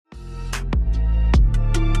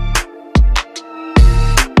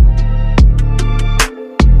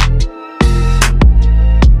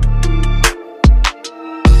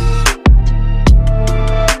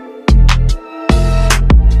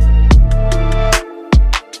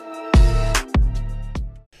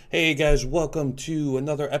Hey guys, welcome to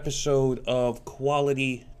another episode of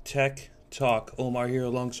Quality Tech Talk. Omar here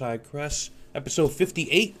alongside Chris. Episode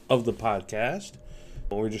 58 of the podcast.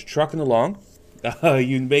 We're just trucking along.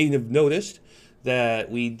 You may have noticed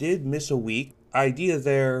that we did miss a week. Idea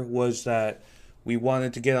there was that we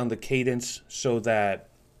wanted to get on the cadence so that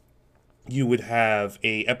you would have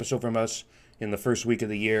a episode from us in the first week of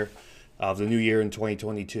the year, of the new year in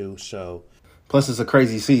 2022. So plus, it's a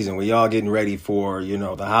crazy season. We all getting ready for,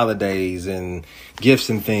 the holidays and gifts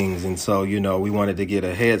and things. And so, we wanted to get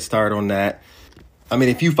a head start on that. I mean,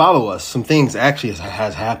 if you follow us, some things actually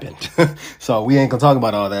has happened. So we ain't going to talk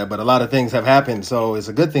about all that, but a lot of things have happened. So it's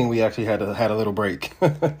a good thing we actually had a little break.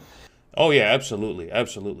 Oh, yeah, absolutely.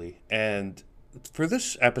 Absolutely. And for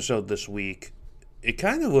this episode this week, it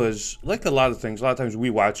kind of was like a lot of things. A lot of times we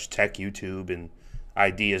watch tech YouTube and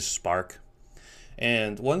ideas spark.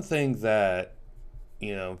 And one thing that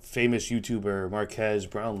famous YouTuber Marques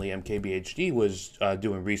Brownlee, MKBHD, was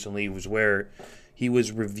doing recently was where he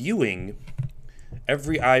was reviewing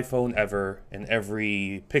every iPhone ever and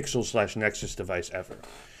every Pixel/Nexus device ever.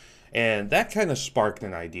 And that kind of sparked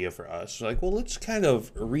an idea for us. Like, well, let's kind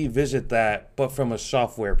of revisit that, but from a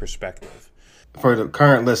software perspective. For the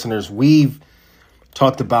current listeners, we've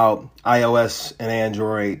talked about iOS and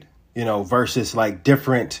Android, versus like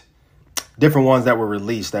different ones that were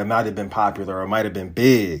released that might have been popular or might have been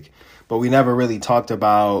big, but we never really talked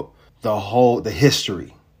about the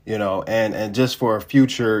history, and just for a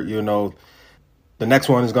future, the next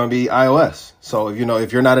one is going to be iOS. So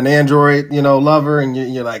if you're not an Android, lover and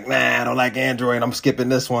you're like, nah, I don't like Android, I'm skipping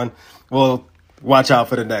this one. Well, watch out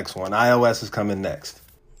for the next one. iOS is coming next.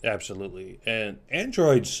 Absolutely. And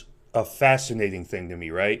Android's a fascinating thing to me,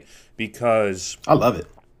 right? Because I love it.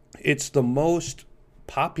 It's the most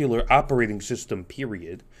popular operating system,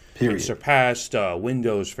 period. It surpassed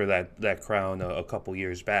Windows for that crown a couple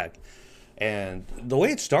years back. And the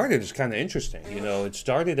way it started is kind of interesting. It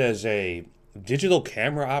started as a digital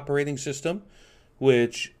camera operating system,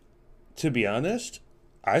 which, to be honest,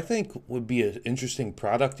 I think would be an interesting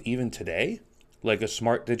product even today, like a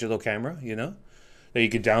smart digital camera, that you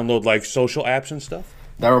could download like social apps and stuff.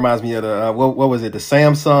 That reminds me of the, what was it? The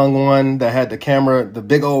Samsung one that had the camera, the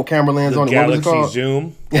big old camera lens on it. What was it called? Galaxy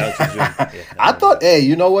Zoom. Yeah, I thought, hey,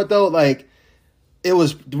 you know what though? Like, it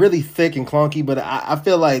was really thick and clunky, but I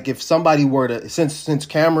feel like if somebody were to, since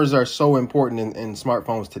cameras are so important in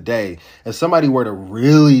smartphones today, if somebody were to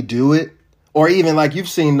really do it, or even like you've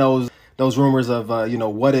seen those rumors of,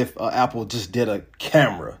 what if Apple just did a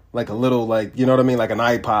camera, like a little, like, you know what I mean? Like an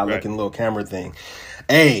iPod looking little camera thing.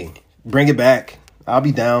 Hey, bring it back. I'll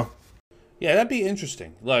be down. Yeah, that'd be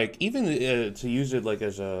interesting. Like, even to use it like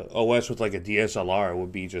as a OS with like a DSLR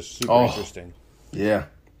would be just super interesting. Yeah.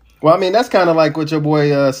 Well, I mean, that's kind of like what your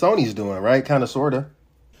boy Sony's doing, right? Kind of, sort of.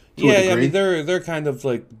 Yeah, I mean, they're kind of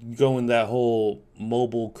like going that whole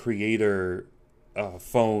mobile creator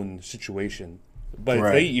phone situation. But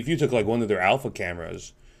if you took like one of their alpha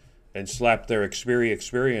cameras and slapped their Xperia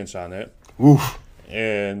experience on it, oof.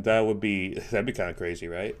 And that'd be kind of crazy,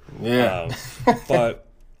 right? Yeah. But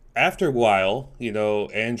after a while,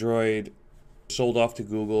 Android sold off to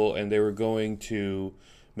Google, and they were going to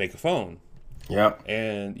make a phone. Yeah.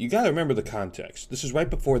 And you got to remember the context. This is right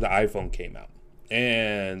before the iPhone came out.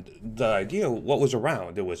 And the idea, what was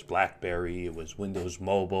around, it was BlackBerry, it was Windows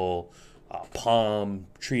Mobile, Palm,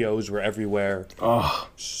 Trios were everywhere. Oh.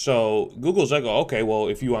 So Google's like, okay, well,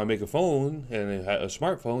 if you want to make a phone and a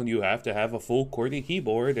smartphone, you have to have a full QWERTY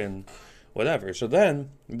keyboard and whatever. So they're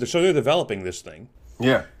developing this thing.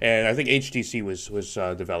 Yeah. And I think HTC was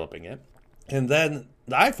developing it. And then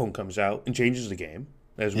the iPhone comes out and changes the game,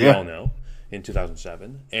 as we all know, in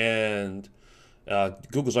 2007. And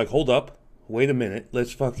Google's like, hold up. Wait a minute,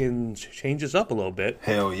 let's fucking change this up a little bit.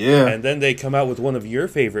 Hell yeah. And then they come out with one of your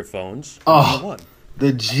favorite phones,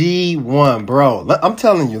 the G1, bro. I'm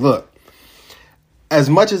telling you, look, as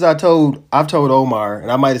much as I've told Omar,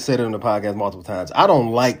 and I might have said it on the podcast multiple times, I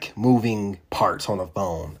don't like moving parts on a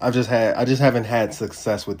phone. I just haven't had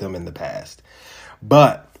success with them in the past.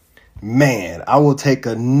 But, man, I will take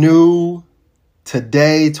a new,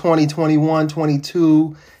 today, 2021,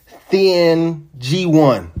 22, thin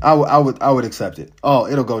G1. I would accept it. Oh,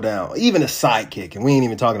 it'll go down. Even a Sidekick, and we ain't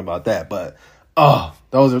even talking about that. But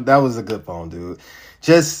that was a good phone, dude.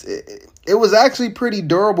 Just it was actually pretty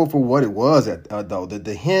durable for what it was though.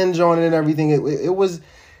 The hinge on it and everything. It was.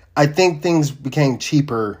 I think things became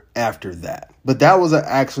cheaper after that. But that was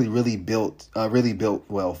actually really built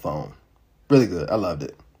well phone. Really good. I loved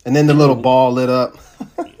it. And then the little ball lit up.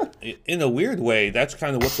 In a weird way, that's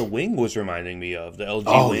kind of what the Wing was reminding me of. The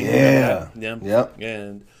LG Wing. Yeah. Yep.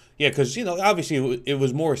 And Yeah, because obviously it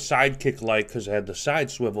was more sidekick like because it had the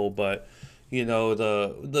side swivel, but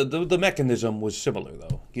the mechanism was similar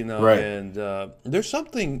though. Right. And there's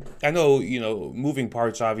something I know. Moving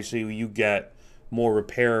parts. Obviously, you get more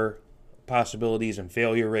repair possibilities and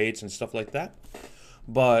failure rates and stuff like that.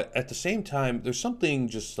 But at the same time, there's something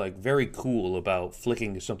just like very cool about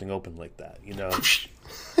flicking something open like that.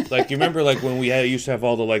 Like you remember, like when we used to have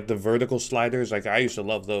all the vertical sliders. Like I used to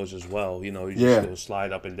love those as well. You just go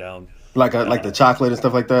slide up and down, like the chocolate and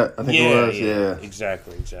stuff like that. I think it was. Yeah,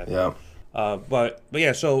 exactly. Yeah. But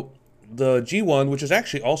yeah, so the G1, which is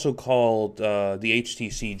actually also called the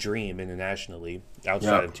HTC Dream internationally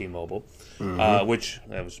outside of T-Mobile, which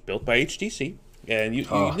was built by HTC, and you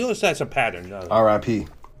notice that's a pattern. R.I.P.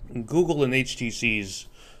 Google and HTC's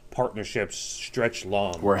partnerships stretch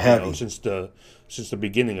long. We're heavy since the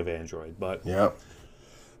beginning of Android, but yep.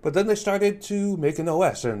 But then they started to make an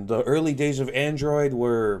OS, and the early days of Android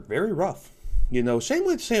were very rough. Same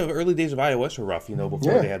with the early days of iOS were rough. Before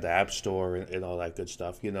they had the App Store and all that good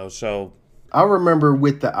stuff. So I remember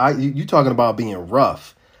with you talking about being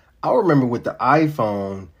rough. I remember with the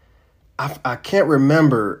iPhone, I can't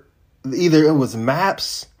remember either it was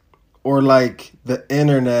Maps or like the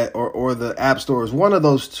internet or the App Store. It was one of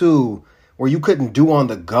those two where you couldn't do on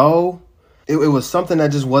the go. It was something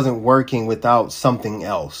that just wasn't working without something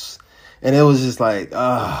else. And it was just like,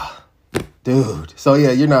 dude. So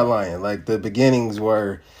yeah, you're not lying. Like the beginnings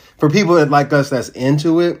were, for people like us that's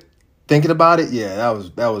into it, thinking about it, yeah,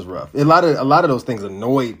 that was rough. A lot of those things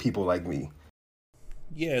annoyed people like me.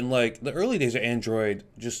 Yeah, and like the early days of Android,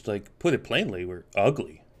 just like put it plainly, were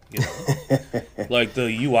ugly. Like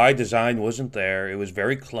the UI design wasn't there. It was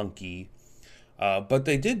very clunky. But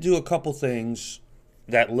they did do a couple things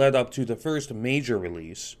that led up to the first major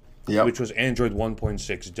release, which was Android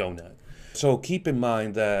 1.6 Donut. So keep in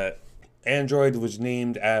mind that Android was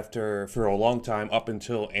named after, for a long time, up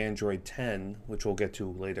until Android 10, which we'll get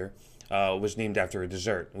to later, was named after a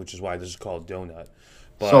dessert, which is why this is called Donut.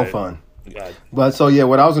 But, so fun. But so yeah,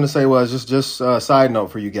 what I was going to say was just a side note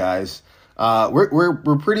for you guys.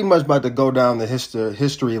 We're pretty much about to go down the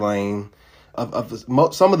history lane of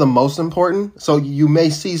some of the most important. So you may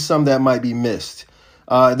see some that might be missed.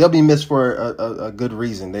 They'll be missed for a good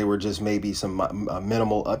reason. They were just maybe some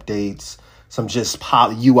minimal updates, some just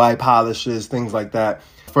UI polishes, things like that.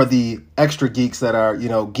 For the extra geeks that are,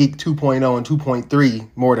 Geek 2.0 and 2.3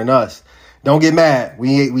 more than us, don't get mad.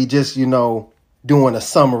 We just, doing a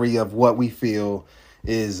summary of what we feel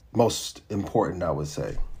is most important, I would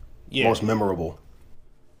say. Yeah. Most memorable.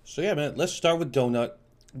 So yeah, man, let's start with Donut.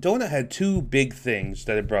 Donut had two big things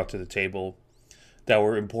that it brought to the table that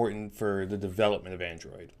were important for the development of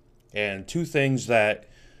Android. And two things that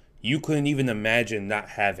you couldn't even imagine not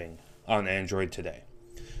having on Android today.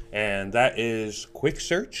 And that is quick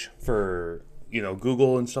search for,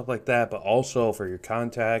 Google and stuff like that, but also for your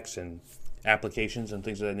contacts and applications and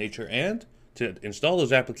things of that nature. And to install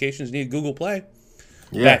those applications, you need Google Play.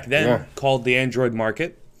 Back then, called the Android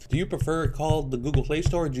Market. Do you prefer it called the Google Play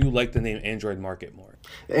Store, or do you like the name Android Market more?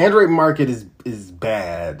 The Android Market is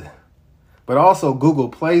bad. But also, Google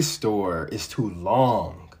Play Store is too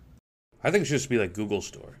long. I think it should just be like Google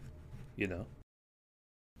Store,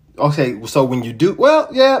 Okay, so when you do,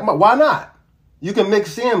 why not? You can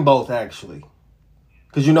mix in both, actually.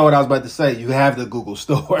 Because you know what I was about to say. You have the Google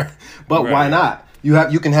Store, but why not?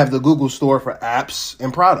 You can have the Google Store for apps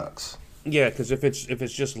and products. Yeah, because if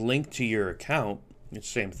it's just linked to your account, it's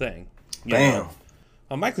the same thing. Damn.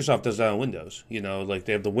 Microsoft does that on Windows. Like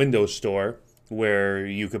they have the Windows Store where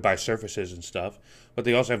you could buy Surfaces and stuff, but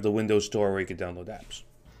they also have the Windows Store where you could download apps.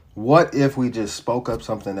 What if we just spoke up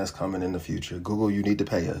something that's coming in the future? Google, you need to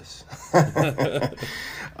pay us.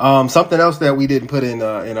 Something else that we didn't put in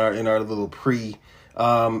our little pre.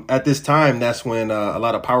 At this time, that's when a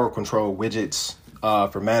lot of power control widgets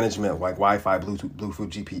for management, like Wi-Fi,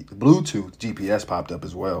 Bluetooth, GPS popped up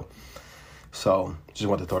as well. So just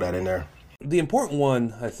want to throw that in there. The important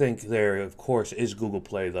one, I think, there, of course, is Google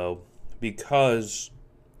Play, though, because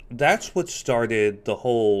that's what started the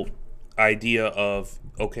whole idea of,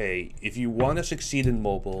 okay, if you want to succeed in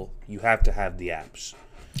mobile, you have to have the apps.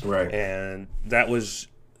 Right. And that was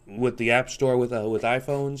with the App Store with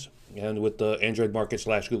iPhones and with the Android Market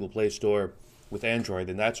 / Google Play Store with Android.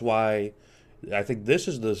 And that's why I think this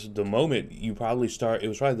is the moment you probably start. It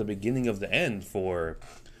was probably the beginning of the end for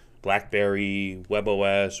BlackBerry,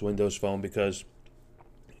 WebOS, Windows Phone, because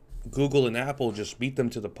Google and Apple just beat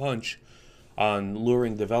them to the punch on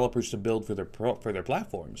luring developers to build for their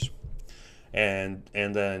platforms, and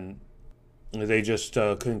then they just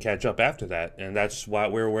couldn't catch up after that, and that's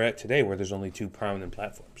where we're at today, where there's only two prominent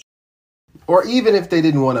platforms. Or even if they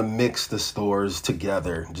didn't want to mix the stores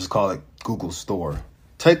together, just call it Google Store.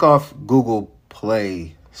 Take off Google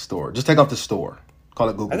Play Store. Just take off the store. Call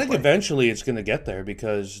it Google I think Play. eventually it's going to get there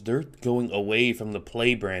because they're going away from the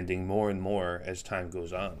Play branding more and more as time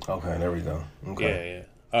goes on. Okay, there we go. Okay.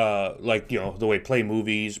 Yeah. Like, the way Play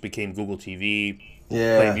Movies became Google TV.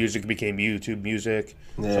 Yeah. Play Music became YouTube Music.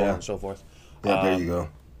 So on and so forth. Yeah, there you go.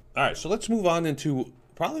 All right, so let's move on into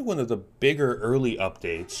probably one of the bigger early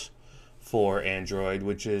updates for Android,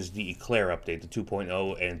 which is the Eclair update, the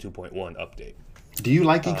 2.0 and 2.1 update. Do you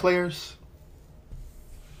like eclairs?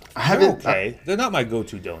 I They're haven't. okay. They're not my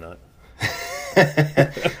go-to donut.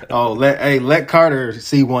 Let Carter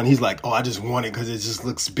see one. He's like, I just want it because it just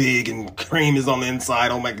looks big and cream is on the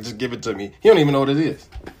inside. Oh my, just give it to me. He don't even know what it is.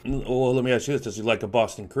 Well, let me ask you this: does he like a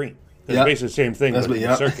Boston cream? It's Yep. basically the same thing, but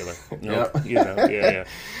it's circular. Yeah.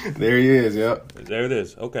 There he is. Yep. There it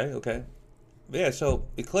is. Okay. Yeah. So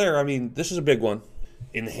Eclair, I mean, this is a big one.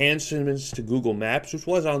 Enhancements to Google Maps, which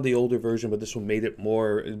was on the older version, but this one made it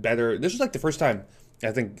better. This is like the first time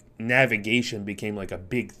I think navigation became like a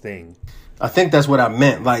big thing. I think that's what I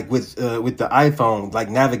meant. Like with the iPhone, like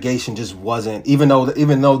navigation just wasn't. Even though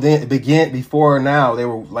then before now they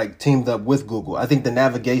were like teamed up with Google. I think the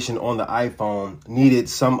navigation on the iPhone needed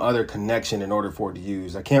some other connection in order for it to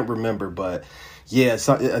use. I can't remember, but yeah,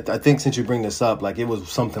 I think since you bring this up, like it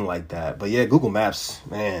was something like that. But yeah, Google Maps,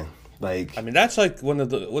 man. Like, I mean, that's like one of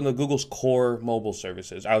Google's core mobile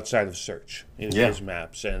services outside of search is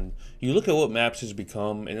Maps. And you look at what Maps has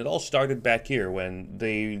become, and it all started back here when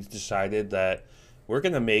they decided that we're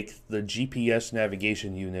going to make the GPS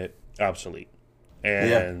navigation unit obsolete.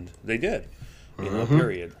 And they did,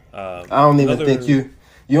 period. I don't even think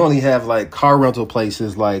you only have like car rental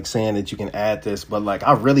places like saying that you can add this, but like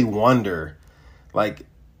I really wonder, like,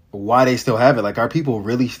 why they still have it. Like, are people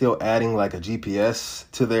really still adding like a GPS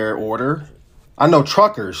to their order? I know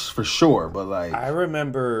truckers for sure, but like, I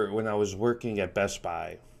remember when I was working at Best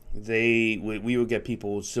Buy, we would get people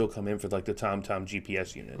who would still come in for like the TomTom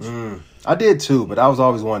GPS units. I did too, but I was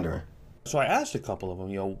always wondering. So I asked a couple of them,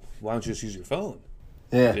 why don't you just use your phone?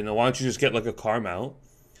 Yeah. Why don't you just get like a car mount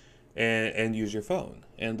and use your phone?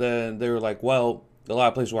 And then they were like, well, a lot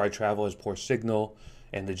of places where I travel has poor signal,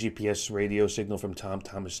 and the GPS radio signal from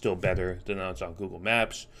TomTom is still better than it's on Google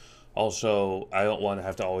Maps. Also, I don't want to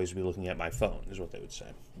have to always be looking at my phone, is what they would say.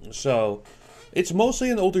 So it's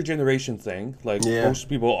mostly an older generation thing. Like most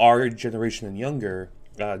people our generation and younger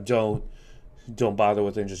don't bother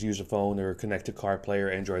with it and just use a phone or connect to CarPlay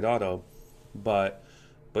or Android Auto. But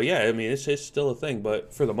yeah, I mean, it's still a thing.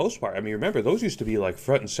 But for the most part, I mean, remember, those used to be like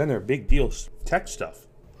front and center, big deal tech stuff.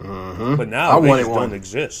 Mm-hmm. But now they just don't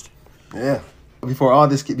exist. Yeah. Before all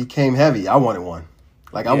this became heavy, I wanted one.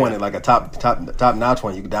 Like I wanted like a top notch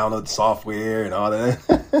one. You could download the software and all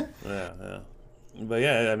that. Yeah. But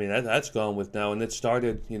yeah, I mean that's gone with now, and it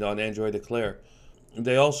started on Android Eclair.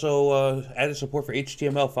 They also added support for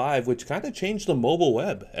HTML5, which kind of changed the mobile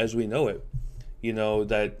web as we know it.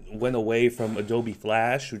 That went away from Adobe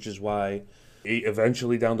Flash, which is why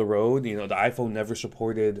eventually down the road, the iPhone never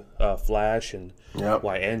supported Flash, and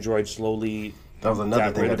why Android slowly got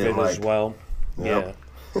rid of it as well. Yep.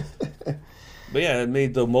 Yeah. But yeah, it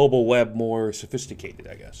made the mobile web more sophisticated,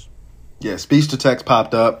 I guess. Yeah, speech to text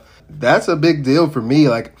popped up. That's a big deal for me.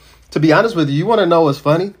 Like, to be honest with you want to know what's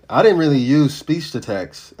funny? I didn't really use speech to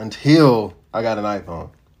text until I got an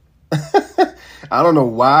iPhone. I don't know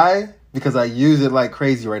why, because I use it like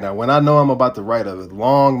crazy right now. When I know I'm about to write a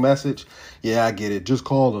long message, I get it. Just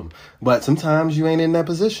call them. But sometimes you ain't in that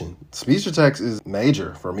position. Speech to text is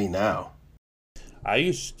major for me now. I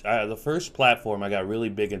used the first platform I got really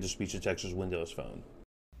big into speech to text was Windows Phone.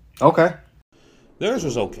 Okay. Theirs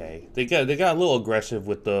was okay. They got a little aggressive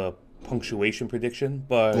with the punctuation prediction,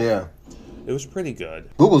 but it was pretty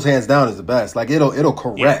good. Google's hands down is the best. Like it'll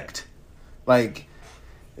correct. Like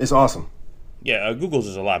it's awesome. Yeah, Google's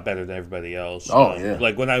is a lot better than everybody else.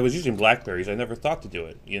 Like when I was using Blackberries, I never thought to do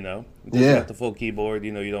it. Got the full keyboard.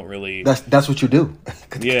 You don't really. That's what you do.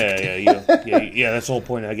 Yeah. That's the whole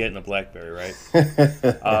point of getting a BlackBerry,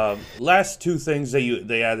 right? Last two things that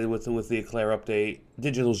they added with the Eclair update: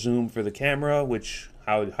 digital zoom for the camera, which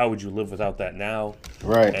how would you live without that now?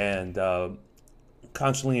 Right. And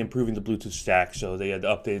constantly improving the Bluetooth stack, so they had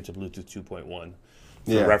updated to Bluetooth 2.1.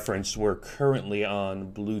 For reference, we're currently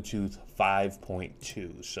on Bluetooth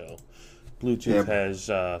 5.2, so Bluetooth has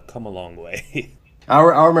come a long way. I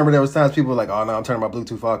remember there was times people were like, oh, no, I'm turning my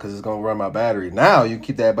Bluetooth off because it's going to run my battery. Now, you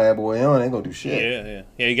keep that bad boy on, it ain't going to do shit.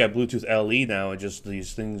 Yeah, you got Bluetooth LE now, and just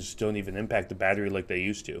these things don't even impact the battery like they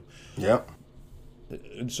used to. Yep.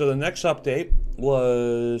 So the next update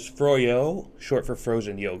was Froyo, short for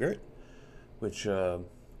frozen yogurt. which I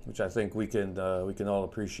think we can all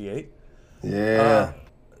appreciate. Yeah.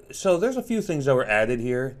 So there's a few things that were added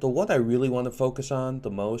here. The one I really want to focus on the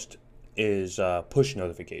most is push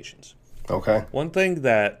notifications. Okay. One thing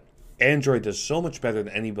that Android does so much better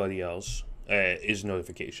than anybody else is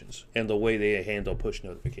notifications and the way they handle push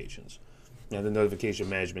notifications. And the notification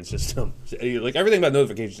management system. Like everything about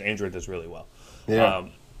notifications, Android does really well. Yeah.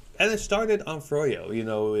 And it started on Froyo. You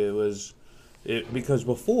know, because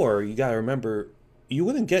before, you got to remember, you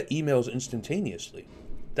wouldn't get emails instantaneously.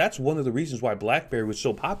 That's one of the reasons why BlackBerry was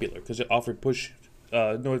so popular, because it offered push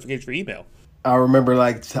notifications for email. I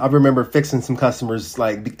remember fixing some customers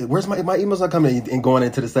like, where's my emails not coming, and going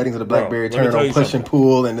into the settings of the BlackBerry, turning on push and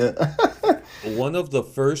pull, and one of the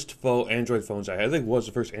first Android phones I think it was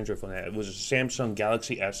the first Android phone I had, was a Samsung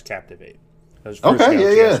Galaxy S Captivate. That was the first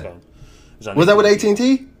Galaxy S phone. Was that with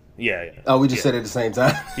AT&T? Yeah. Oh, we just said it at the same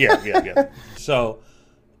time. Yeah. So,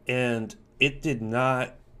 and it did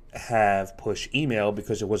not have push email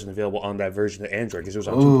because it wasn't available on that version of Android, because it was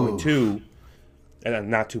on 2.2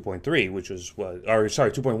 and not 2.3, which was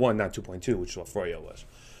 2.1, not 2.2, which is what Froyo was.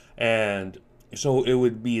 And so it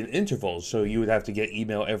would be in intervals. So you would have to get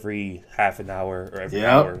email every half an hour or every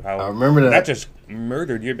hour. I remember that. That just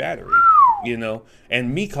murdered your battery, you know?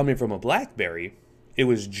 And me coming from a BlackBerry, it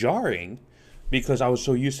was jarring because I was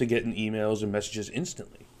so used to getting emails and messages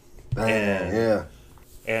instantly. But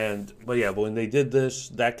when they did this,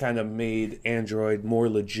 that kind of made Android more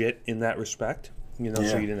legit in that respect, you know,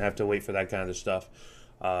 so you didn't have to wait for that kind of stuff.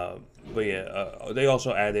 They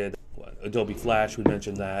also added Adobe Flash. We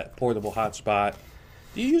mentioned that. Portable hotspot.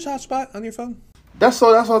 Do you use hotspot on your phone? That's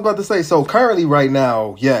what I was about to say. So currently, right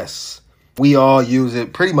now, yes, we all use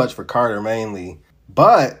it pretty much for Carter mainly,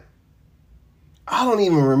 but I don't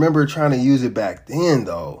even remember trying to use it back then,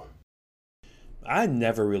 though. I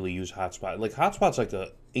never really use hotspot. Like, hotspot's like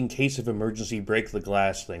a in case of emergency, break the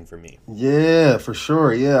glass thing for me. Yeah, for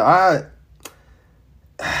sure. Yeah,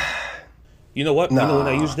 You know what? Nah. You know when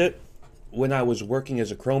I used it? When I was working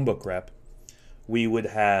as a Chromebook rep, we would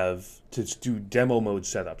have to do demo mode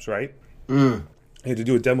setups, right? And to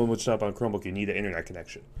do a demo mode setup on Chromebook, you need an internet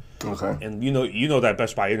connection. Okay. And you know that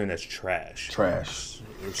Best Buy internet's trash.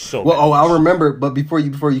 It's so bad. I remember, but before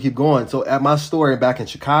you keep going, so at my store back in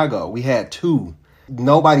Chicago, we had two.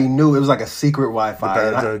 Nobody knew. It was like a secret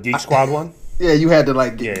Wi-Fi. The Geek Squad one? Yeah, you had to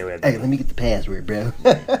hey, let me get the password, bro.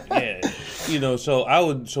 Yeah. You know,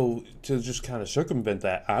 to just kind of circumvent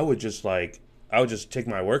that, I would just take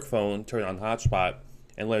my work phone, turn on hotspot,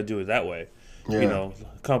 and let it do it that way. Yeah. You know,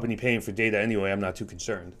 company paying for data anyway, I'm not too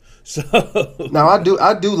concerned. So now I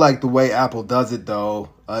do like the way Apple does it though.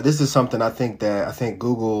 This is something I think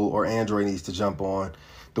Google or Android needs to jump on.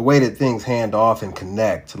 The way that things hand off and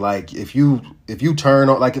connect. Like if you turn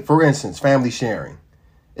on, like for instance, family sharing.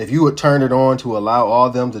 If you would turn it on to allow all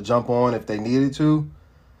of them to jump on if they needed to,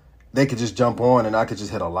 they could just jump on and I could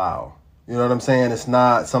just hit allow. You know what I'm saying? It's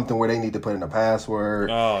not something where they need to put in a password.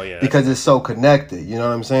 Oh, yeah. Because it's so connected. You know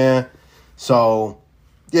what I'm saying? So,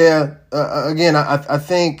 yeah, again, I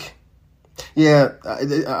think,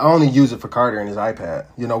 I only use it for Carter and his iPad.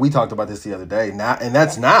 You know, we talked about this the other day.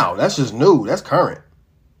 That's just new. That's current.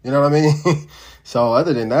 You know what I mean? So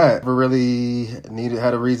other than that, never really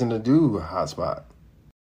had a reason to do a hotspot.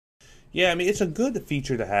 Yeah, I mean, it's a good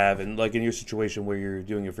feature to have, and like in your situation where you're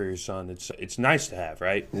doing it for your son, it's nice to have,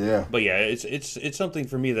 right? Yeah. But yeah, it's something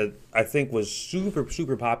for me that I think was super,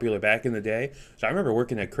 super popular back in the day. So I remember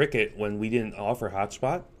working at Cricket when we didn't offer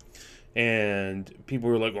hotspot, and people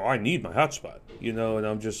were like, "Well, I need my hotspot," you know, and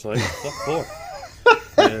I'm just like, "What for?"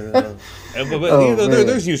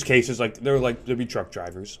 There's use cases like there'd be truck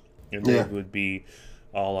drivers, and they would be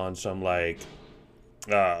all on some like.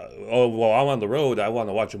 I'm on the road. I want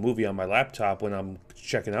to watch a movie on my laptop when I'm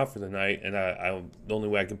checking out for the night, and the only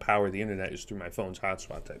way I can power the internet is through my phone's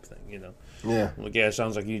hotspot type thing, you know. Yeah. Like, it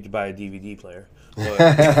sounds like you need to buy a DVD player. But,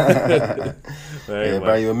 anyway.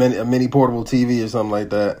 Buy you a mini portable TV or something like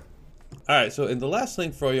that. All right. So, and the last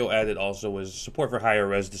thing Froyo added also was support for higher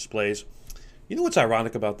res displays. You know what's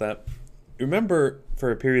ironic about that? Remember, for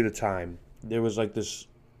a period of time, there was like this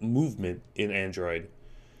movement in Android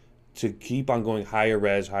to keep on going higher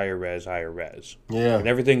res. Yeah. And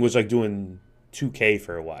everything was like doing 2K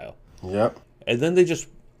for a while. Yep. And then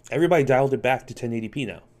everybody dialed it back to 1080p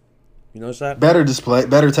now. You notice that? Better display,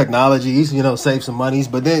 better technologies, save some monies.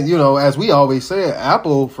 But then, as we always say,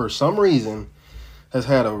 Apple, for some reason, has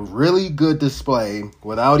had a really good display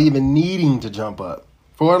without even needing to jump up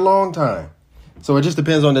for a long time. So it just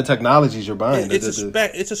depends on the technologies you're buying. It's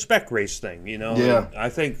a spec race thing, Yeah. And I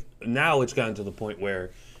think now it's gotten to the point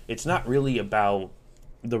where it's not really about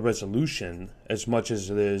the resolution as much as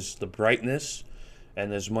it is the brightness,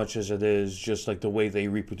 and as much as it is just like the way they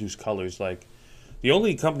reproduce colors. Like, the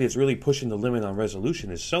only company that's really pushing the limit on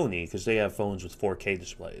resolution is Sony, because they have phones with 4K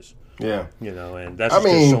displays. Yeah. And that's just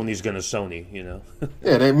because Sony's gonna Sony.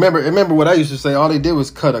 Yeah, they remember what I used to say. All they did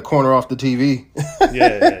was cut a corner off the TV. Yeah,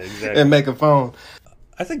 exactly. And make a phone.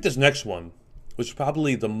 I think this next one was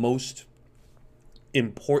probably the most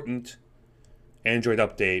important Android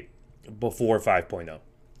update before 5.0,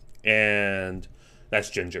 and that's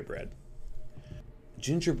Gingerbread.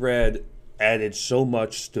 Gingerbread added so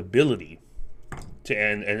much stability to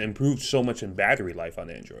and improved so much in battery life on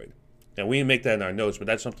Android. Now, we didn't make that in our notes, but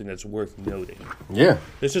that's something that's worth noting. Yeah.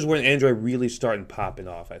 This is when Android really started popping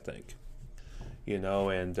off, I think.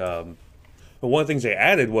 And but one of the things they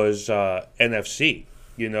added was NFC,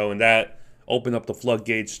 and that opened up the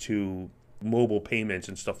floodgates to mobile payments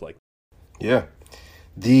and stuff like that. Yeah.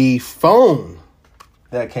 The phone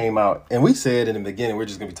that came out, and we said in the beginning, we're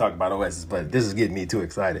just going to be talking about OSs, but this is getting me too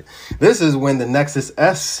excited. This is when the Nexus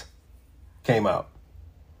S came out.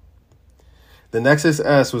 The Nexus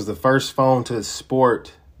S was the first phone to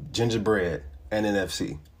sport Gingerbread and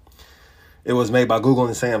NFC. It was made by Google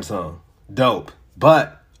and Samsung. Dope.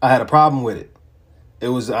 But I had a problem with it.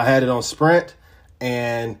 I had it on Sprint,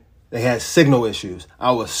 and they had signal issues.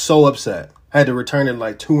 I was so upset. I had to return it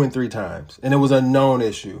like 2 and 3 times, and it was a known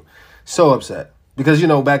issue. So upset because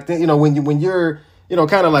back then, when you're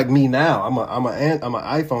kind of like me now, I'm an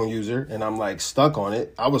iPhone user, and I'm like stuck on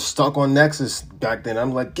it. I was stuck on Nexus back then.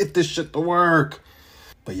 I'm like, get this shit to work.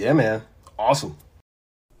 But yeah, man, awesome.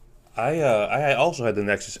 I also had the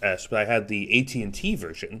Nexus S, but I had the AT&T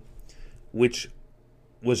version, which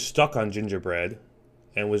was stuck on Gingerbread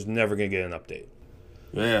and was never gonna get an update.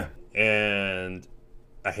 Yeah, and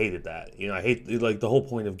I hated that. I hate, like, the whole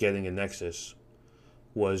point of getting a Nexus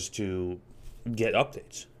was to get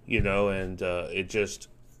updates. And it just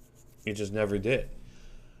never did.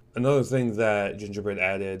 Another thing that Gingerbread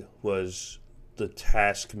added was the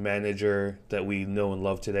task manager that we know and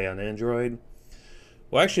love today on Android.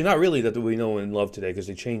 Well, actually, not really that we know and love today, because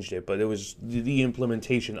they changed it, but it was the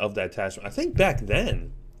implementation of that task. I think back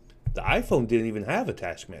then, the iPhone didn't even have a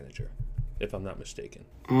task manager, if I'm not mistaken.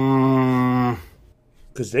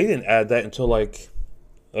 Because they didn't add that until like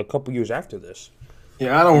a couple years after this.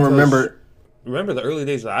 Yeah, I don't remember. Remember the early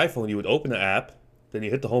days of the iPhone, you would open an app, then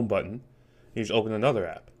you hit the home button, and you just open another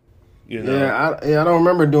app. Yeah, I don't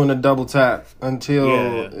remember doing a double tap until...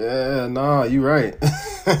 you're right.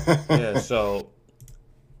 Yeah, so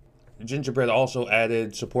Gingerbread also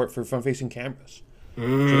added support for front-facing cameras.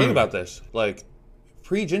 So think about this. Like,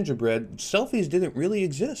 pre-Gingerbread, selfies didn't really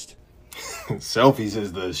exist. Selfies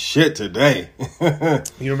is the shit today.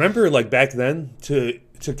 You remember, like, back then, to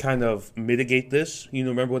kind of mitigate this,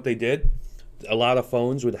 remember what they did? A lot of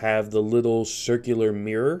phones would have the little circular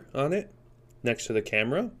mirror on it next to the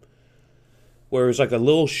camera, where it was like a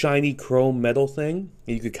little shiny chrome metal thing.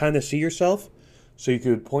 And you could kind of see yourself. So you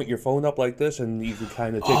could point your phone up like this, and you could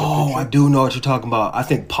kind of take a picture. Oh, I do know what you're talking about. I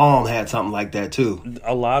think Palm had something like that, too.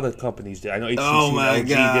 A lot of companies did. I know HTC and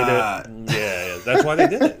LG did it. Yeah, that's why they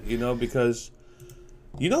did it, because...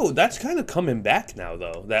 that's kind of coming back now,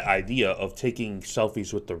 though, that idea of taking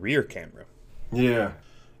selfies with the rear camera. Yeah.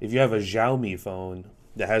 If you have a Xiaomi phone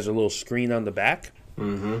that has a little screen on the back,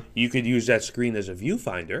 you could use that screen as a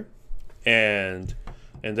viewfinder, and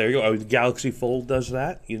there you go. Galaxy Fold does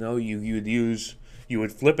that. You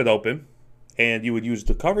would flip it open, and you would use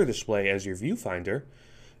the cover display as your viewfinder,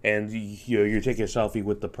 and you're taking a selfie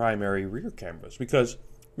with the primary rear cameras, because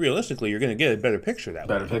realistically, you're going to get a better picture that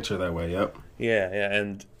way. Better picture that way, yep. Yeah,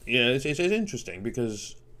 and it's interesting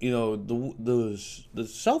because the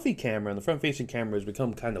selfie camera and the front-facing camera has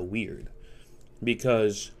become kind of weird,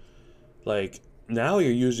 because like now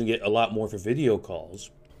you're using it a lot more for video calls.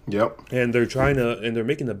 Yep. And they're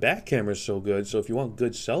making the back cameras so good. So if you want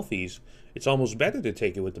good selfies, it's almost better to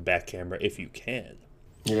take it with the back camera if you can.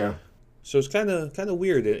 Yeah. So it's kind of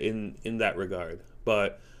weird in that regard,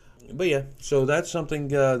 but yeah. So that's something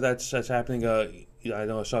that's happening. I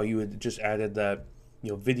know I saw you had just added that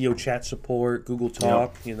video chat support, Google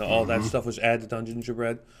Talk. Yep. All that stuff was added on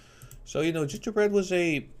Gingerbread. So Gingerbread was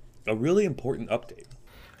a really important update.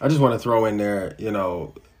 I just want to throw in there,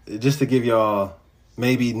 just to give y'all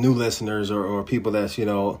maybe new listeners or people that's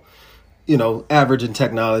average in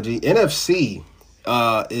technology. NFC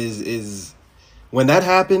is when that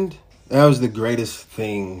happened, that was the greatest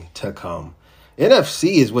thing to come.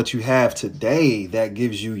 NFC is what you have today that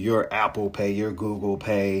gives you your Apple Pay, your Google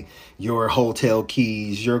Pay, your hotel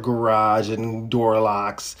keys, your garage and door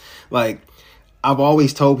locks. Like, I've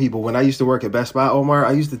always told people when I used to work at Best Buy, Omar,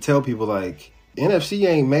 I used to tell people, like, NFC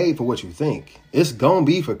ain't made for what you think. It's gonna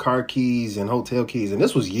be for car keys and hotel keys. And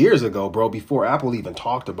this was years ago, bro, before Apple even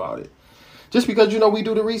talked about it. Just because, we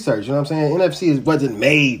do the research, you know what I'm saying? NFC wasn't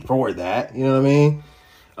made for that, you know what I mean?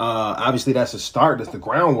 Obviously, that's a start. That's the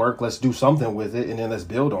groundwork. Let's do something with it, and then let's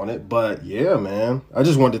build on it. But, yeah, man, I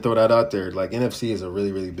just wanted to throw that out there. Like, NFC is a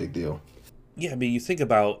really, really big deal. Yeah, I mean, you think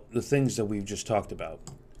about the things that we've just talked about.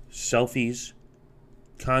 Selfies,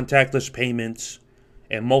 contactless payments,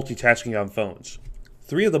 and multitasking on phones.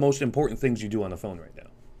 3 of the most important things you do on a phone right now.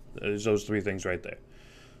 There's those 3 things right there.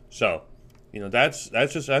 So,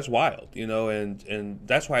 that's wild, and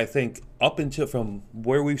that's why I think up until from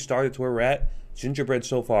where we've started to where we're at, Gingerbread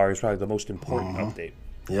so far is probably the most important update.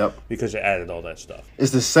 Yep. Because it added all that stuff.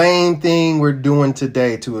 It's the same thing we're doing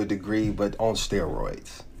today to a degree, but on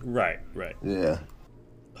steroids. Right. Yeah.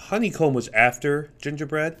 Honeycomb was after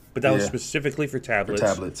Gingerbread, but that was specifically for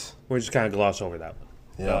tablets. We're just kind of gloss over that one.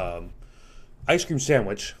 Yeah. Ice Cream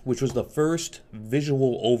Sandwich, which was the first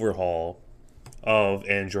visual overhaul of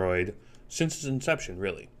Android since its inception,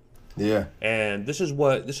 really. Yeah. And this is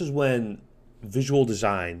when visual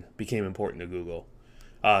design became important to Google.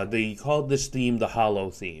 They called this theme the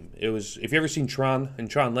Hollow theme. It was, if you ever seen Tron and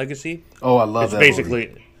Tron Legacy, oh, I love that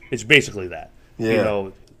movie. It's basically that. Yeah.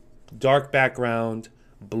 Dark background,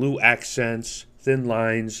 blue accents, thin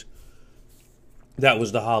lines. That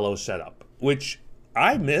was the Hollow setup, which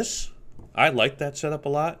I miss. I like that setup a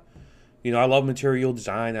lot. I love Material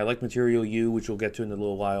Design. I like Material U, which we'll get to in a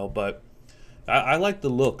little while, but I like the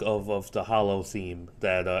look of the Hollow theme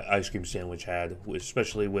that Ice Cream Sandwich had,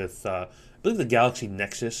 especially with, I believe the Galaxy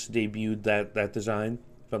Nexus debuted that design,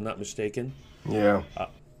 if I'm not mistaken. Yeah.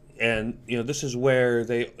 And, this is where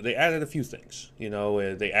they added a few things.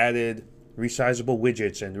 They added resizable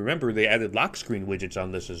widgets, and remember, they added lock screen widgets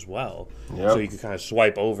on this as well. Yep. So you could kind of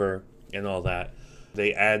swipe over and all that.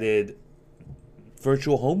 They added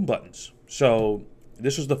virtual home buttons. So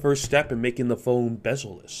this was the first step in making the phone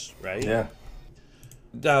bezel-less, right? Yeah.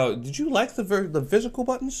 Now, did you like the physical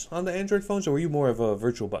buttons on the Android phones, or were you more of a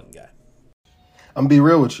virtual button guy? I'm gonna be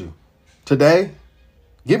real with you. Today,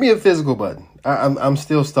 give me a physical button. I'm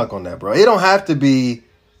still stuck on that, bro. It don't have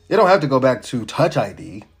to go back to Touch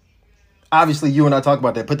ID. Obviously, you and I talk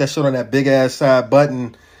about that. Put that shit on that big ass side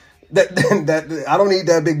button. That I don't need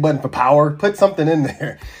that big button for power. Put something in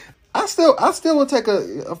there. I still will take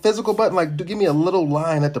a physical button. Like, give me a little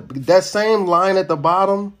line that same line at the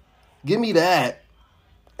bottom. Give me that,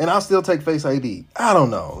 and I'll still take Face ID. I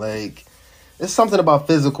don't know, like. It's something about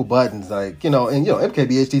physical buttons, like,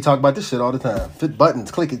 MKBHD talk about this shit all the time. Fit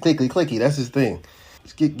buttons, clicky, clicky, clicky. That's his thing.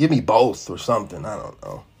 Just give me both or something. I don't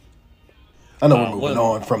know. I know we're moving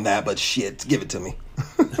on from that, but shit, give it to me.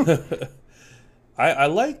 I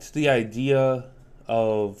liked the idea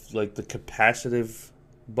of, like, the capacitive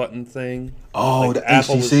button thing. Oh, like the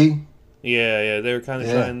HTC? Yeah, they were kind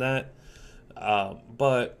of trying that.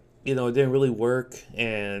 But... it didn't really work,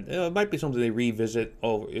 and it might be something they revisit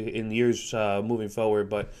in years moving forward.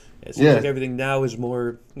 But it seems like everything now is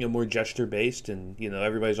more, more gesture based, and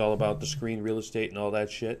everybody's all about the screen real estate and all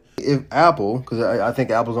that shit. If Apple, because I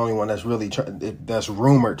think Apple's the only one that's really that's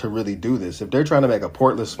rumored to really do this. If they're trying to make a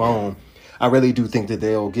portless phone, I really do think that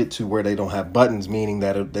they'll get to where they don't have buttons, meaning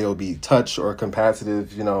that they'll be touch or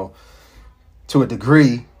capacitive, to a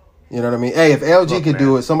degree. You know what I mean? Hey, if LG could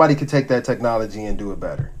do it, somebody could take that technology and do it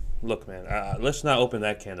better. Look, man, let's not open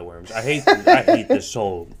that can of worms. I hate this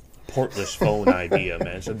whole portless phone idea,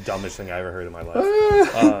 man. It's the dumbest thing I ever heard in my life.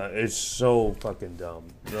 It's so fucking dumb.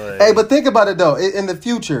 Like, hey, but think about it, though. In the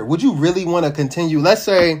future, would you really want to continue? Let's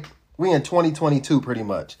say we in 2022, pretty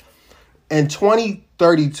much. In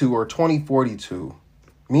 2032 or 2042,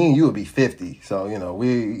 me and you will be 50. So,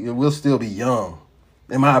 we'll still be young.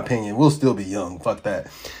 In my opinion, we'll still be young. Fuck that.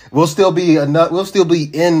 We'll still be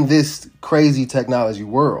in this crazy technology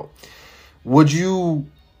world. Would you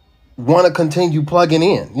want to continue plugging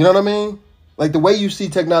in? You know what I mean? Like the way you see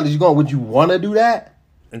technology going, would you want to do that?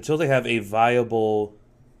 Until they have a viable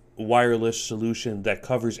wireless solution that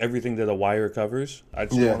covers everything that a wire covers, I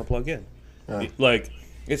just want to plug in. Yeah. Like,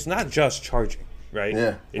 it's not just charging, right?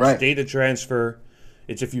 Yeah, it's data transfer.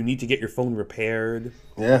 It's if you need to get your phone repaired.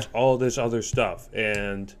 Yeah. It's all this other stuff.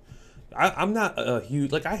 And I'm not a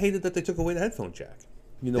huge... Like, I hated that they took away the headphone jack.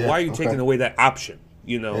 Why are you taking away that option?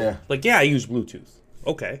 Like, I use Bluetooth.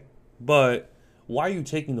 Okay. But why are you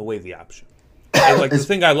taking away the option? And, like, the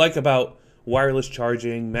thing I like about wireless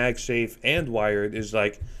charging, MagSafe, and wired is,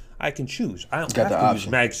 like, I can choose. I don't have to use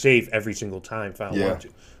MagSafe every single time if I don't want to.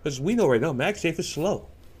 Because we know right now, MagSafe is slow.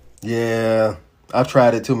 Yeah. I've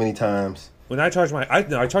tried it too many times. When I charge my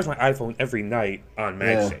iPhone every night on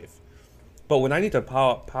MagSafe. But when I need to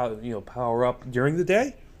power up during the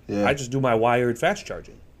day, Yeah. I just do my wired fast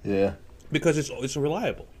charging Yeah. because it's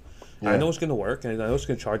reliable. Yeah. I know it's going to work, and I know it's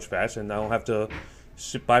going to charge fast, and I don't have to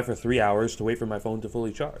sit by for 3 hours to wait for my phone to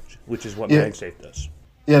fully charge, which is what Yeah. MagSafe does.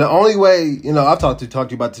 Yeah, the only way, I've talked to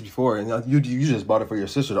you about this before, and you just bought it for your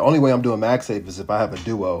sister. The only way I'm doing MagSafe is if I have a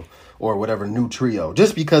Duo or whatever new Trio,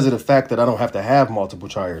 just because of the fact that I don't have to have multiple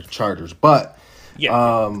chargers. But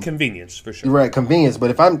Yeah, convenience for sure. you're right, convenience. But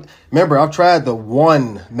remember, I've tried the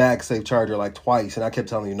one MagSafe charger like twice, and I kept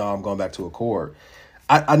telling you, no, I'm going back to a cord.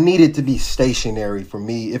 I need it to be stationary for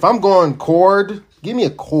me. If I'm going cord, give me a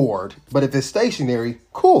cord. But if it's stationary,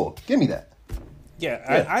 cool, give me that.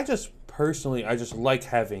 Yeah, I just personally, I just like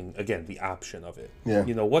having, again, the option of it. Yeah.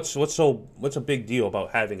 What's a big deal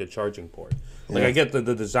about having a charging port? Like, Yeah. I get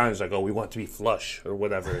the design is like, oh, we want it to be flush or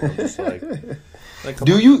whatever. And I'm just like come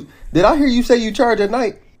Do on. you? Did I hear you say you charge at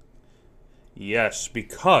night? Yes,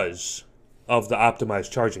 because of the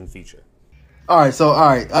optimized charging feature. All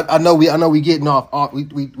right. I know we getting off.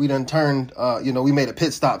 We done turned. We made a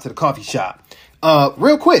pit stop to the coffee shop.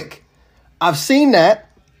 Real quick, I've seen that.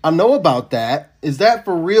 I know about that. Is that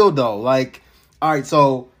for real though? Like, all right.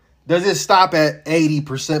 So does it stop at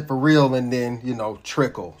 80% for real and then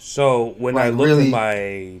trickle? So when I Like, look really? at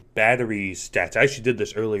my battery stats, I actually did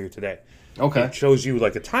this earlier today. Okay. It shows you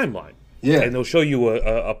like a timeline. Yeah. And they'll show you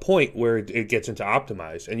a point where it gets into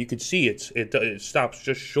optimized, and you can see it stops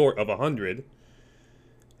just short of 100.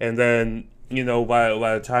 And then by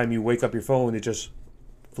the time you wake up your phone, it just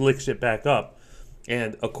flicks it back up.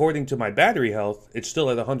 And according to my battery health, it's still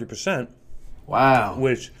at 100%. Wow.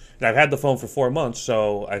 Which I've had the phone for 4 months,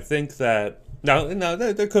 so I think that now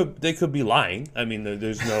they could be lying. I mean,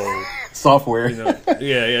 there's no Software.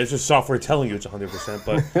 it's just software telling you it's 100%.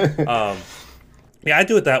 But yeah, I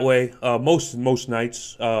do it that way most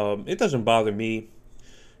nights. It doesn't bother me,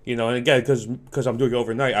 and again because I'm doing it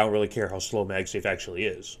overnight, I don't really care how slow MagSafe actually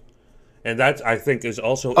is, and that I think is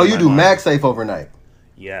also. Oh, in you my do mind. MagSafe overnight?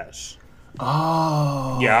 Yes.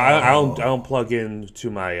 Oh. Yeah, I don't plug in to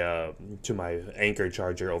my Anchor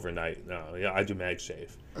charger overnight. No, yeah, I do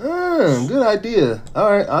MagSafe. Good idea. All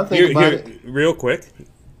right, I'll think about it. Real quick.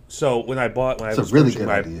 So when I It's a really good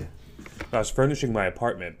idea. when I was furnishing my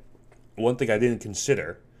apartment, one thing I didn't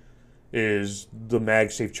consider is the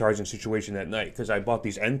MagSafe charging situation at night because I bought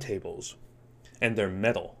these end tables, and they're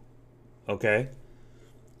metal. Okay,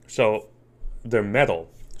 so they're metal.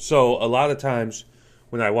 So a lot of times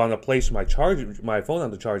when I want to place my phone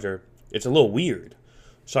on the charger, it's a little weird.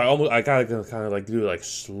 So I gotta kind of like do it like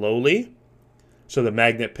slowly, so the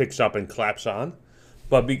magnet picks up and claps on.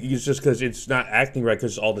 But it's just because it's not acting right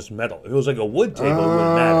because it's all this metal. If it was like a wood table, it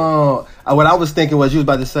wouldn't matter. Oh, what I was thinking was you was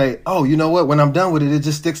about to say, oh, you know what? When I'm done with it, it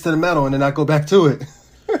just sticks to the metal, and then I go back to it.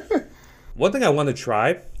 One thing I want to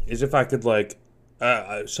try is if I could like,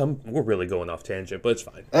 we're really going off tangent, but it's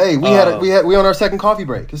fine. Hey, we on our second coffee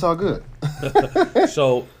break. It's all good.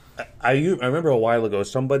 So I remember a while ago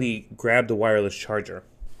somebody grabbed a wireless charger,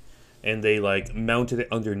 and they like mounted it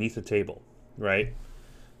underneath the table, right?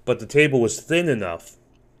 But the table was thin enough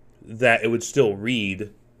that it would still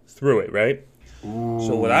read through it, right? Ooh.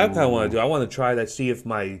 So what I kind of want to do, I want to try that, see if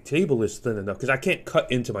my table is thin enough, because I can't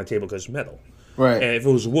cut into my table because it's metal. Right. And if it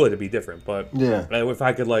was wood, it'd be different. But yeah, if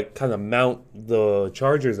I could like kind of mount the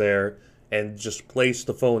charger there and just place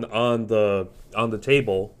the phone on the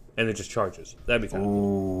table and it just charges, that'd be kind of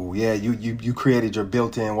cool. Ooh, yeah, you created your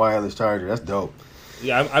built-in wireless charger. That's dope.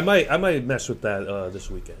 Yeah, I might mess with that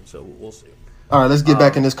this weekend, so we'll see. All right, let's get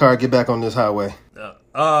back in this car. Get back on this highway.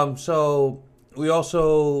 So we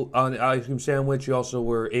also on the ice cream sandwich. You also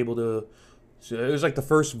were able to. So it was like the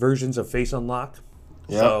first versions of Face Unlock.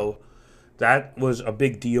 Yep. So that was a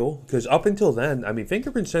big deal because up until then, I mean,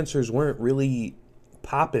 fingerprint sensors weren't really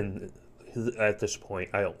popping at this point.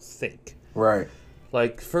 I don't think. Right.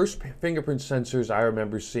 Like first fingerprint sensors, I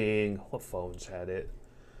remember seeing what phones had it.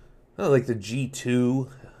 Oh, like the G2,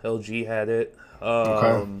 LG had it.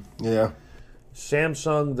 Okay. Yeah.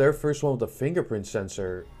 Samsung, their first one with a fingerprint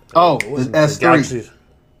sensor. Oh, it the wasn't S3. Galaxy.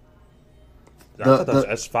 I thought that was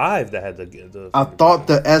S5 that had the I thought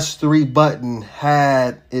the S3 button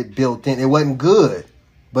had it built in. It wasn't good,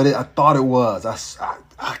 but I thought it was. I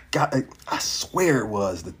swear it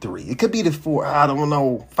was the 3. It could be the 4. I don't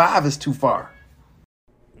know. 5 is too far.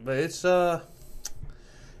 But it's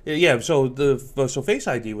yeah. So Face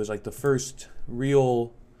ID was like the first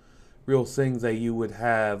real thing that you would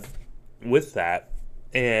have with that,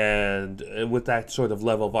 and with that sort of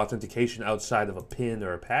level of authentication outside of a PIN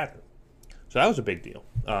or a pattern. So that was a big deal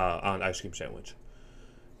on Ice Cream Sandwich.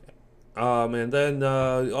 And then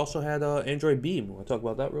you also had Android Beam. Want to talk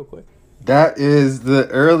about that real quick? That is the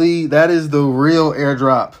real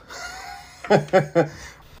AirDrop.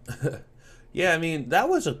 Yeah, I mean, that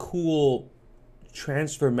was a cool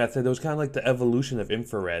transfer method. It was kind of like the evolution of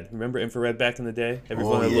infrared. Remember infrared back in the day? Every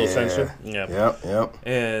phone had a little sensor. Yeah. Yep.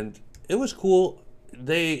 And it was cool.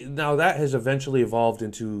 Now that has eventually evolved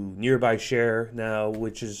into nearby share now,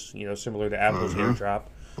 which is similar to Apple's AirDrop.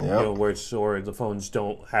 Yep. Where the phones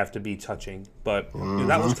don't have to be touching. But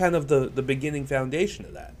that was kind of the beginning foundation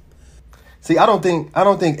of that. See, I don't think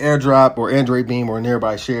AirDrop or Android Beam or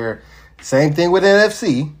nearby share. Same thing with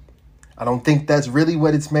NFC. I don't think that's really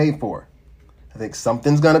what it's made for. I think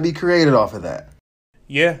something's gonna be created off of that.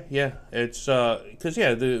 Yeah. It's because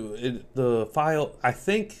the file. I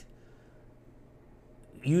think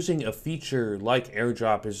using a feature like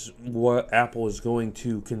AirDrop is what Apple is going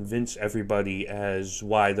to convince everybody as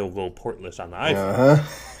why they'll go portless on the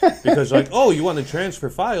iPhone. Because you want to transfer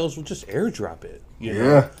files, well, just AirDrop it. You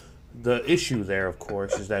know? The issue there, of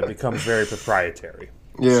course, is that it becomes very proprietary.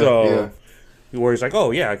 Where it's I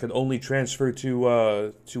can only transfer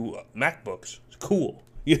to MacBooks. It's cool.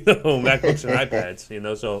 MacBooks and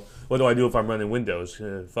iPads. So what do I do if I'm running Windows?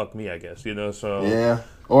 Fuck me, I guess.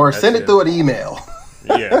 Or send it through an email.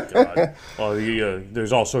 Yeah, God. Well,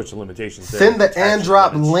 there's all sorts of limitations there. Send the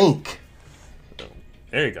AirDrop link.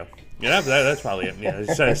 There you go. Yeah, that's probably it. Yeah,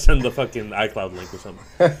 send the fucking iCloud link or something.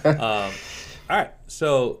 All right,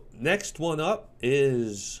 so next one up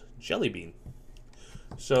is Jelly Bean.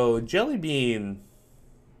 So Jelly Bean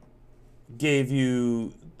gave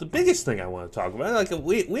you the biggest thing I want to talk about.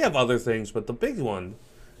 We have other things, but the big one,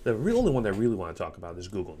 the only one that I really want to talk about is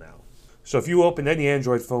Google Now. So if you open any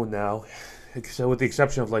Android phone now, with the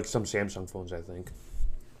exception of some Samsung phones, I think,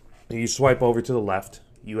 and you swipe over to the left,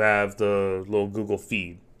 you have the little Google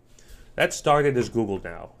feed. That started as Google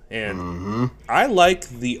Now, and I like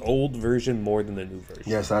the old version more than the new version.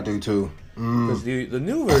 Yes, I do too. Because the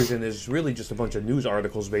new version is really just a bunch of news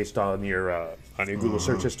articles based on your Google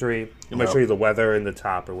search history. It might show you the weather in the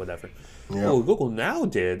top or whatever. Well, what Google Now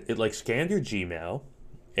did, it scanned your Gmail,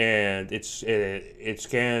 and it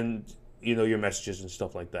scanned your messages and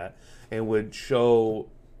stuff like that, and would show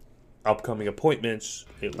upcoming appointments.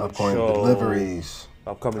 It would upcoming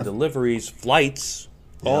deliveries, flights.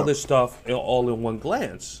 All this stuff, all in one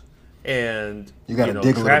glance, and you got to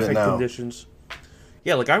dig a little bit now. Conditions.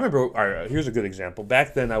 Yeah, I remember. All right, here's a good example.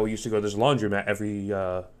 Back then, I used to go to this laundromat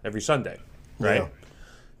every Sunday, right?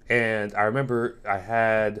 Yeah. And I remember I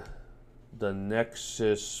had the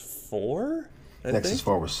Nexus 4. Nexus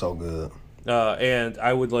 4 was so good. And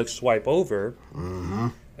I would swipe over,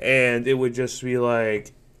 and it would just be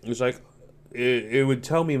it would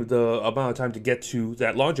tell me the amount of time to get to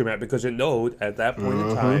that laundromat because it knowed at that point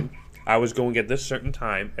in time I was going at this certain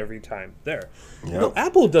time every time there. Yep.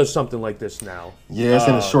 Apple does something like this now. Yeah, it's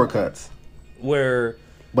in the shortcuts.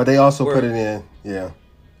 But they also put it in,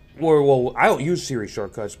 Well, I don't use Siri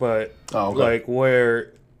shortcuts, but I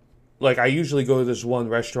usually go to this one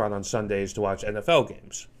restaurant on Sundays to watch NFL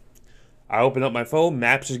games. I open up my phone,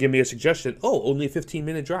 Maps is giving me a suggestion. Oh, only a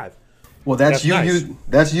 15-minute drive. Well, that's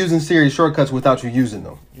using Siri shortcuts without you using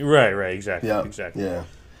them. Right, exactly. Yep. Exactly. Yeah.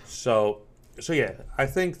 So yeah, I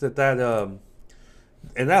think that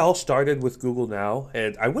and that all started with Google Now,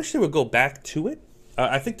 and I wish they would go back to it.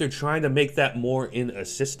 I think they're trying to make that more in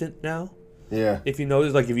Assistant now. Yeah. If you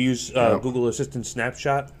notice, if you use Google Assistant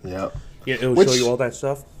Snapshot, it'll show you all that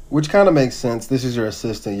stuff. Which kind of makes sense. This is your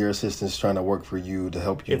assistant. Your assistant's trying to work for you to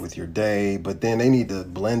help you with your day, but then they need to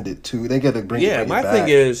blend it too. They got to bring it back. Yeah, my thing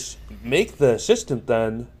is make the assistant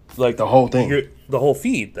then the whole thing, the whole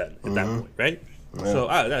feed then at that point, right? Yeah. So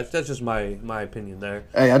that's just my opinion there.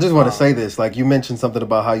 Hey, I just want to say this. You mentioned something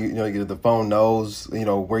about how the phone knows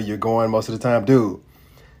where you're going most of the time, dude.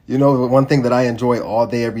 One thing that I enjoy all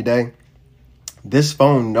day every day. This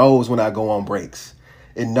phone knows when I go on breaks.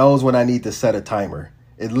 It knows when I need to set a timer.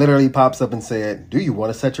 It literally pops up and said, do you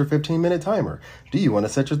want to set your 15-minute timer? Do you want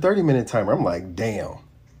to set your 30-minute timer? I'm like, damn,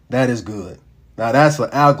 that is good. Now, that's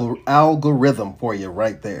an algorithm for you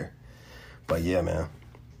right there. But, yeah, man.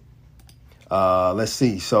 Let's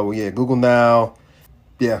see. So, yeah, Google Now.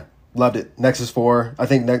 Yeah, loved it. Nexus 4. I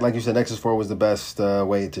think, like you said, Nexus 4 was the best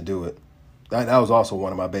way to do it. That was also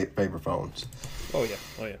one of my favorite phones. Oh, yeah.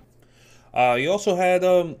 You also had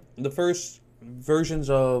the first versions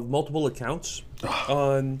of multiple accounts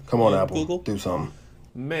on Apple, Google. Do something.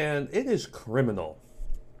 Man, it is criminal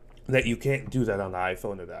that you can't do that on the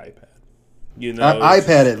iPhone or the iPad.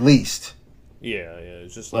 iPad at least. Yeah,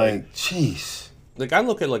 it's just jeez. I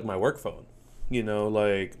look at my work phone.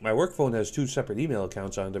 My work phone has 2 separate email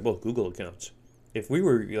accounts on it. They're both Google accounts. If we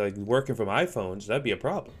were working from iPhones, that'd be a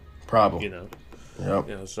problem.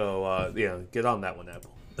 Yep. So get on that one,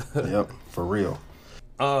 Apple. Yep. For real.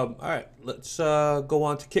 All right, let's go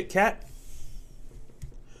on to Kit Kat,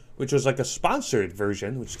 which was like a sponsored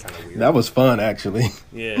version, which is kind of weird. That was fun, actually.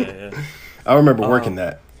 Yeah. I remember working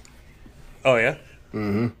that. Oh yeah.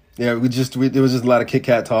 Yeah, there was just a lot of Kit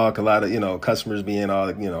Kat talk, a lot of customers being all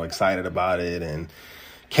excited about it, and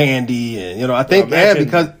candy, and I think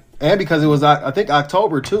because it was I think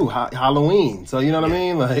October too, Halloween. So you know what I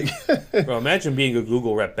mean, like. Bro, imagine being a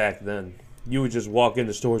Google rep back then. You would just walk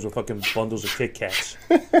into stores with fucking bundles of Kit Kats.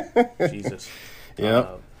 Jesus.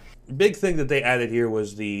 Yeah. Big thing that they added here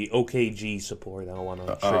was the OKG support. I don't want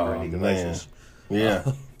to trigger any devices.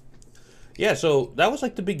 Yeah. Yeah, so that was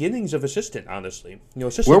like the beginnings of Assistant, honestly.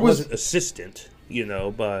 Assistant wasn't Assistant,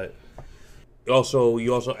 but you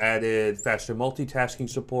also added faster multitasking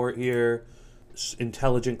support here,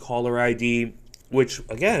 intelligent caller ID, which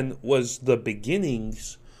again was the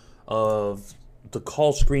beginnings of the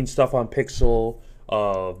call screen stuff on Pixel,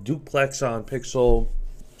 duplex on Pixel.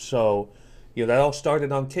 So, that all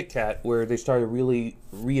started on KitKat, where they started really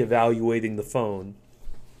reevaluating the phone.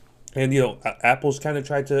 And, Apple's kind of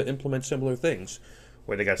tried to implement similar things,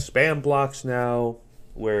 where they got spam blocks now,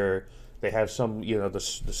 where they have some, the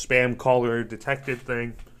spam caller detected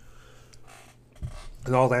thing.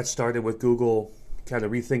 And all that started with Google kind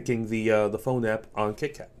of rethinking the phone app on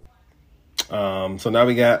KitKat. So now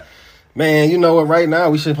we got, man, you know what? Right now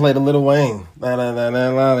we should play the Lil Wayne,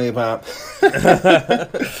 Lollipop.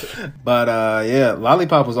 But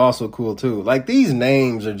Lollipop was also cool too. Like, these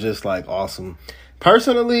names are just like awesome.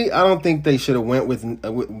 Personally, I don't think they should have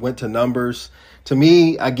went to numbers. To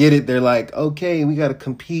me, I get it. They're like, okay, we got to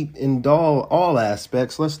compete in all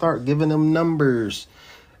aspects. Let's start giving them numbers.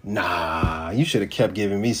 Nah, you should have kept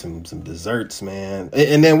giving me some desserts, man.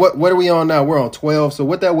 And then what are we on now? We're on 12. So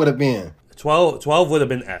what that would have been? 12 would have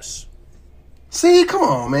been S. See, come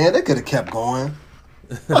on, man. They could have kept going.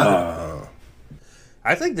 I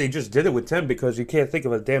think they just did it with 10 because you can't think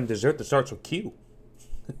of a damn dessert that starts with Q.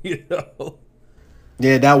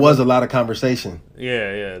 Yeah, that was a lot of conversation.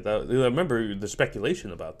 Yeah. I remember the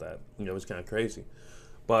speculation about that. It was kind of crazy.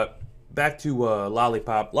 But back to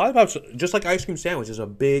Lollipop. Lollipop's, just like Ice Cream Sandwich, is a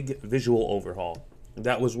big visual overhaul.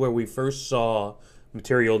 That was where we first saw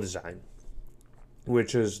material design,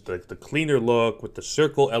 which is the cleaner look with the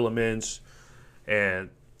circle elements. And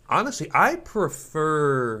honestly, I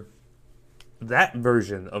prefer that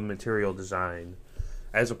version of material design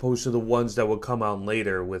as opposed to the ones that would come out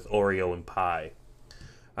later with Oreo and Pie.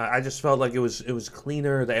 I just felt like it was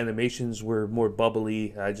cleaner. The animations were more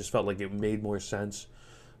bubbly. I just felt like it made more sense.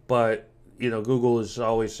 But, Google is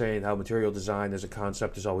always saying how material design as a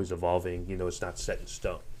concept is always evolving. It's not set in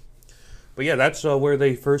stone. But yeah, that's where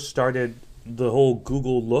they first started the whole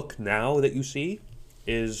Google look now that you see.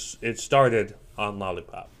 It started on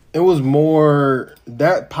Lollipop. It was more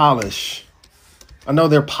that polish. I know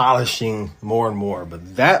they're polishing more and more,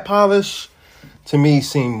 but that polish to me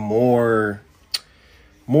seemed more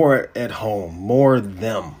at home, more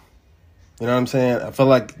them. You know what I'm saying? I feel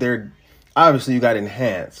like they're obviously you got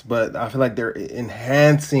enhanced, but I feel like they're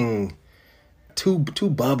enhancing too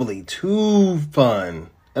bubbly, too fun.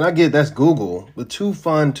 And I get that's Google, but too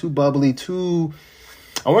fun, too bubbly,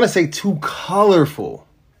 I want to say too colorful.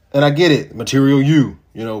 And I get it. Material it's you.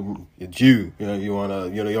 You want to,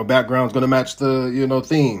 your background's going to match the,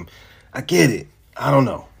 theme. I get it. I don't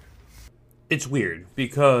know. It's weird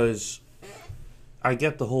because I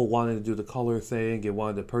get the whole wanting to do the color thing and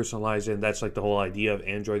wanting to personalize it. And that's like the whole idea of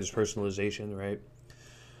Android is personalization, right?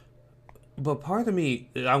 But part of me,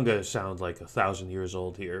 I'm going to sound like 1,000 years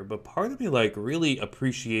old here, but part of me like really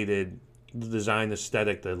appreciated the design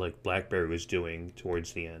aesthetic that like BlackBerry was doing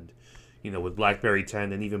towards the end. With BlackBerry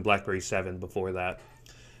 10 and even BlackBerry 7 before that.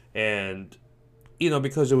 And,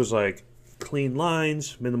 because it was like clean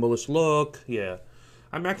lines, minimalist look. Yeah.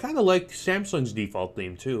 I mean, I kind of like Samsung's default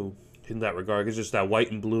theme too in that regard. It's just that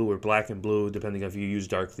white and blue or black and blue, depending if you use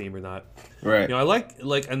dark theme or not. Right. I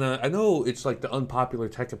and I know it's like the unpopular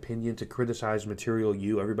tech opinion to criticize Material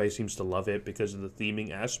U. Everybody seems to love it because of the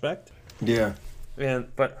theming aspect. Yeah.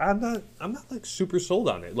 But I'm not like super sold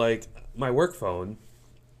on it. Like my work phone,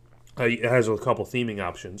 it has a couple theming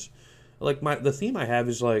options. Like the theme I have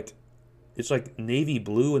is like, it's like navy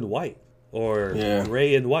blue and white or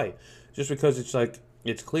gray and white, just because it's like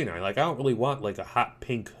it's cleaner. Like I don't really want like a hot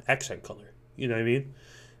pink accent color. You know what I mean?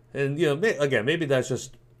 And again, maybe that's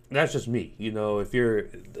just me. If you're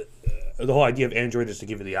the whole idea of Android is to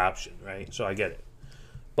give you the option, right? So I get it,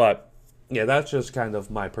 but yeah, that's just kind of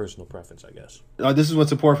my personal preference, I guess. This is when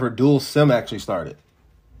support for dual SIM actually started.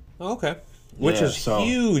 Oh, okay. which Yeah, is so-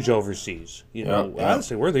 huge overseas. You know, Yeah.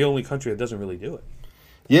 honestly, we're the only country that doesn't really do it.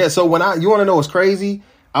 Yeah, so you want to know what's crazy?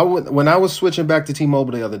 When I was switching back to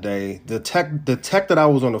T-Mobile the other day, the tech that I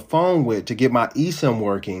was on the phone with to get my eSIM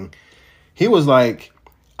working, he was like,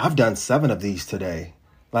 "I've done 7 of these today."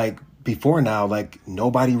 Like before now, like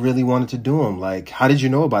nobody really wanted to do them. Like, how did you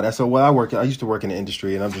know about it? I said, well, I used to work in the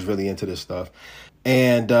industry, and I'm just really into this stuff.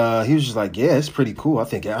 And he was just like, "Yeah, it's pretty cool. I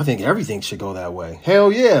think everything should go that way."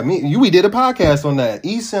 Hell yeah, we did a podcast on that.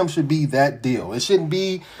 eSIM should be that deal. It shouldn't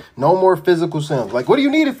be no more physical SIMs. Like, what do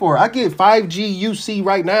you need it for? I get 5G UC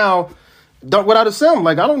right now, without a SIM.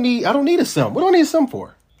 Like, I don't need a SIM. What do I need a SIM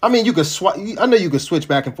for? I mean, you could I know you could switch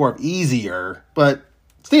back and forth easier, but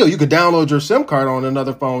still, you could download your SIM card on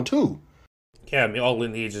another phone too. Yeah, I mean, all it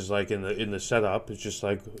needs is like in the setup, it's just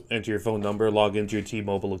like enter your phone number, log into your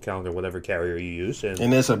T-Mobile account or whatever carrier you use, and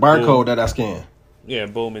And it's a barcode that I scan. yeah,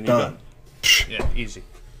 boom, and you're Done. done. Yeah, easy.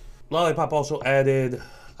 Lollipop also added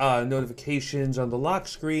notifications on the lock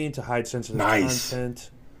screen to hide sensitive Nice.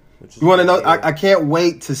 content. Which is You want to know? cool. I can't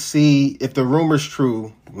wait to see if the rumor's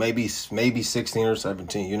true. Maybe 16 or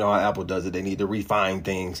 17. You know how Apple does it. They need to refine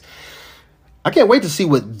things. I can't wait to see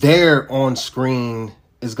what their on screen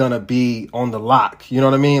is gonna be on the lock. You know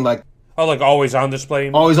what I mean? Like Oh, like always on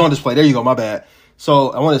display? always on display. There you go. My bad.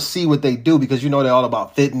 So I want to see what they do because they're all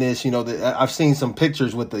about fitness. I've seen some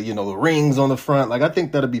pictures with the the rings on the front. Like I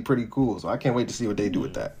think that'd be pretty cool. So I can't wait to see what they do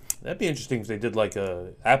with that. That'd be interesting if they did like a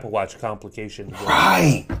Apple Watch complication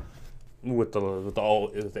Right. with the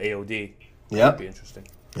AOD. Yep. That'd be interesting.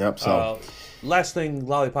 Yep. So Last thing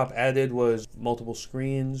Lollipop added was multiple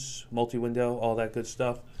screens, multi-window, all that good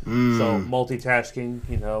stuff. So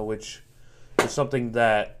multitasking, which is something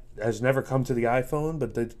that has never come to the iPhone,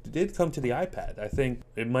 but it did come to the iPad. I think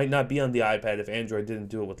it might not be on the iPad if Android didn't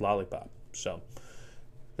do it with Lollipop. So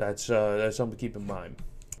that's something to keep in mind.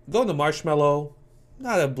 Going to Marshmallow,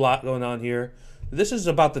 not a lot going on here. This is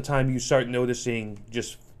about the time you start noticing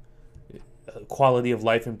just quality of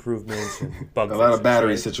life improvements and bug a lot of fixes, battery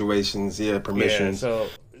right? situations. Yeah. Permissions. Yeah,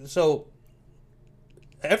 so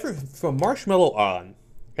from Marshmallow on,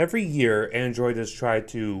 every year Android has tried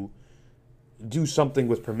to do something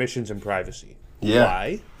with permissions and privacy. Yeah.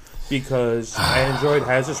 Why? Because Android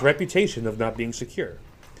has this reputation of not being secure.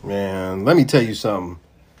 Man, let me tell you something.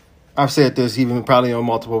 I've said this even probably on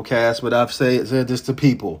multiple casts, but I've said this to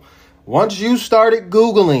people. Once you started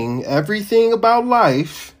Googling everything about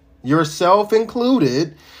life, yourself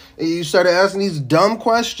included, and you started asking these dumb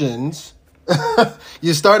questions,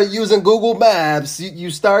 you started using Google Maps, you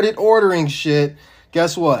started ordering shit,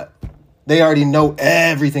 guess what? They already know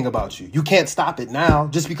everything about you. You can't stop it now.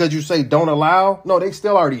 Just because you say don't allow, no, they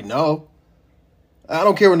still already know. I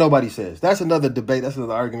don't care what nobody says. That's another debate. That's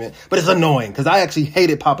another argument. But it's annoying because I actually hate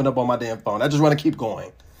it popping up on my damn phone. I just want to keep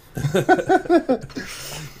going.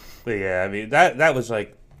 But yeah, I mean, that was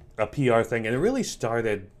like a PR thing, and it really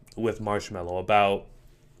started with Marshmallow about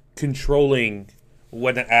controlling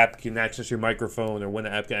when an app can access your microphone or when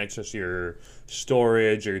an app can access your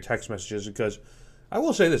storage or your text messages. Because I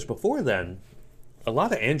will say this, before then, a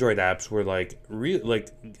lot of Android apps were like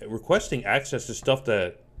requesting access to stuff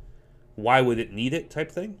that why would it need it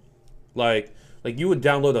type thing. Like you would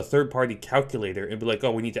download a third-party calculator and be like,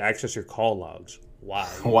 oh, we need to access your call logs. Why?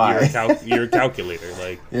 Why? You're a calculator.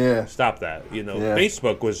 Like, Yeah. stop that. Yeah.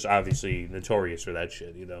 Facebook was obviously notorious for that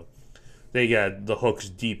shit. They got the hooks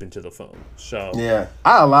deep into the phone. So Yeah.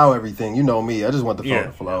 I allow everything. You know me. I just want the phone Yeah.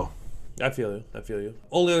 to flow. I feel you.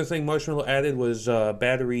 Only other thing Marshmallow added was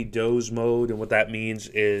battery doze mode, and what that means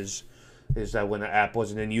is that when an app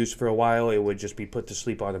wasn't in use for a while, it would just be put to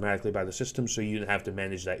sleep automatically by the system, so you didn't have to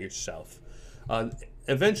manage that yourself.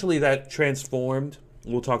 Eventually, that transformed.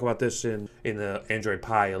 We'll talk about this in the Android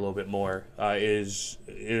Pie a little bit more. It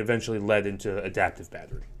eventually led into adaptive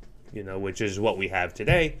battery, which is what we have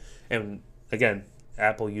today. And again,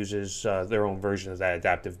 Apple uses their own version of that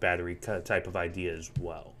adaptive battery type of idea as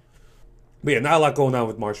well. But yeah, not a lot going on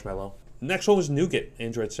with Marshmallow. Next one was Nougat,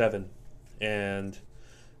 Android 7. And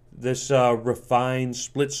this refined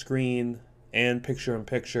split screen and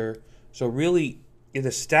picture-in-picture. So really, it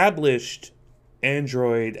established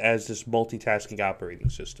Android as this multitasking operating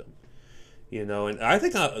system. And I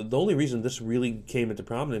think the only reason this really came into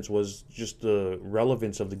prominence was just the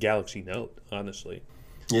relevance of the Galaxy Note, honestly.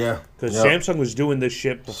 Yeah. Because Yep. Samsung was doing this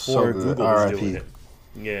shit before So good. Google was RIP. doing it.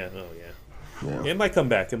 Yeah, oh yeah. Yeah. It might come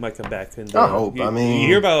back. And I hope.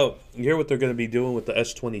 You hear what they're going to be doing with the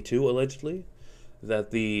S22 allegedly.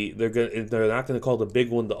 That they're not going to call the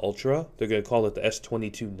big one the Ultra. They're going to call it the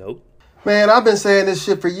S22 Note. Man, I've been saying this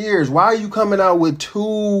shit for years. Why are you coming out with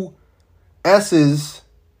 2 S's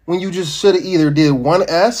when you just should have either did one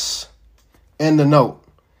S and the Note.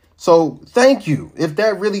 So thank you. If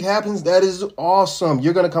that really happens, that is awesome.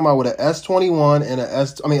 You're gonna come out with an S21 and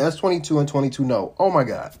S22 and 22 Note. Oh my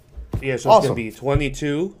God. Yeah, so it's gonna be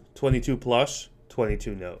 22, 22 Plus,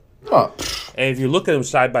 22 Note. Oh. And if you look at them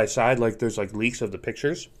side by side, like there's like leaks of the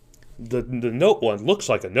pictures, the Note one looks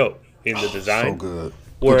like a Note in the design. So good.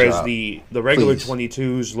 Whereas the regular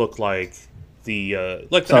 22s look like the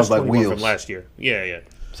Sounds S21 like wheels from last year. Yeah.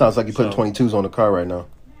 Sounds like you putting 22s on the car right now.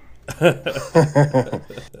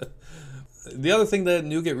 The other thing that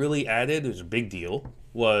Nougat really added, was a big deal,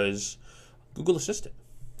 was Google Assistant.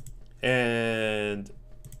 And,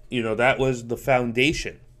 that was the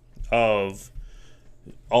foundation of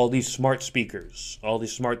all these smart speakers, all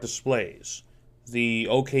these smart displays, the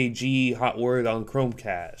OKG hot word on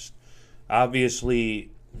Chromecast,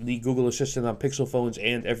 obviously the Google Assistant on Pixel phones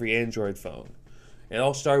and every Android phone. It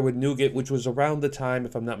all started with Nougat, which was around the time,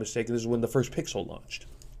 if I'm not mistaken, this is when the first Pixel launched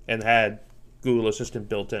and had Google Assistant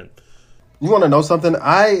built in. You want to know something?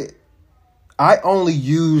 I only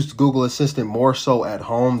used Google Assistant more so at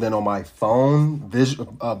home than on my phone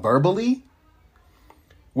verbally.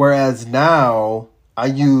 Whereas now I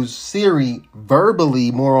use Siri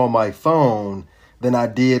verbally more on my phone than I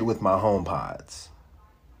did with my HomePods.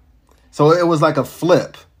 So it was like a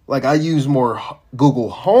flip. Like I use more Google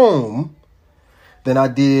Home than I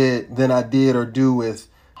did or do with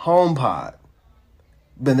HomePod.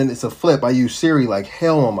 But then it's a flip. I use Siri like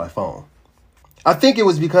hell on my phone. I think it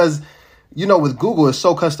was because, with Google, it's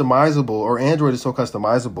so customizable, or Android is so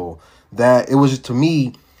customizable, that it was, to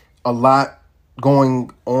me, a lot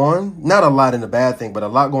going on. Not a lot in a bad thing, but a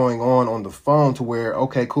lot going on the phone to where,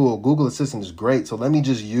 okay, cool, Google Assistant is great, so let me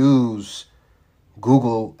just use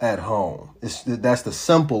Google at home. That's the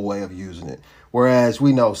simple way of using it. Whereas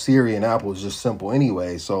we know Siri and Apple is just simple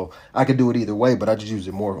anyway, so I could do it either way, but I just use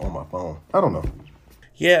it more on my phone. I don't know.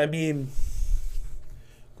 Yeah,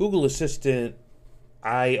 Google Assistant,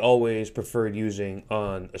 I always preferred using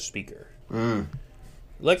on a speaker.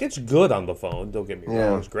 Like, it's good on the phone, don't get me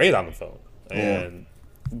wrong. It's great on the phone.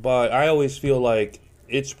 But I always feel like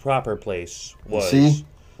its proper place was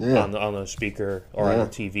on a speaker or on a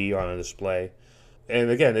TV or on a display. And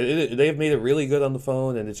again, they've made it really good on the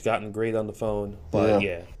phone, and it's gotten great on the phone. But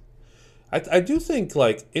I do think,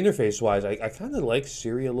 like, interface-wise, I kind of like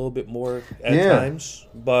Siri a little bit more at times.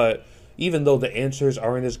 But even though the answers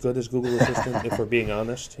aren't as good as Google Assistant, if we're being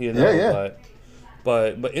honest,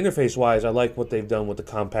 But interface-wise, I like what they've done with the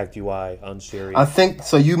compact UI on Siri. I think,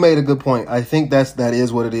 so you made a good point. I think that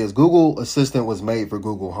is what it is. Google Assistant was made for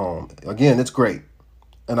Google Home. Again, it's great.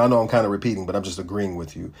 And I know I'm kind of repeating, but I'm just agreeing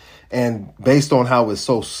with you. And based on how it's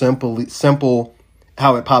so simple,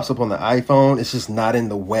 how it pops up on the iPhone, it's just not in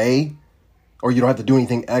the way, or you don't have to do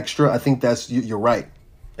anything extra. I think you're right.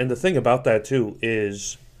 And the thing about that, too,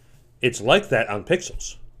 is it's like that on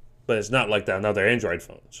Pixels, but it's not like that on other Android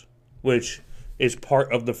phones, which is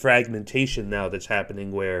part of the fragmentation now that's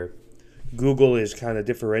happening, where Google is kind of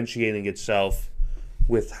differentiating itself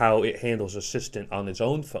with how it handles Assistant on its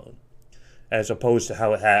own phone, as opposed to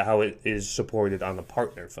how it is supported on a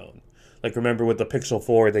partner phone. Like, remember with the Pixel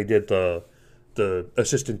 4, they did the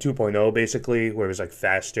Assistant 2.0, basically, where it was like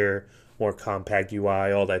faster, more compact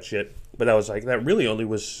UI, all that shit. But that really only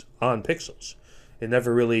was on Pixels. It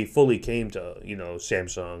never really fully came to,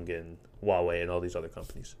 Samsung and Huawei and all these other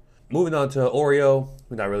companies. Moving on to Oreo,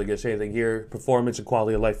 we're not really going to say anything here. Performance and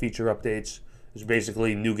quality of life feature updates is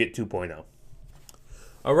basically Nougat 2.0.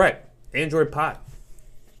 All right, Android Pie.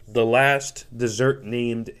 The last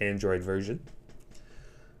dessert-named Android version.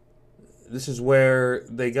 This is where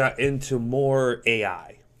they got into more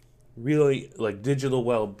AI. Really, like, digital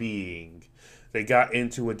well-being. They got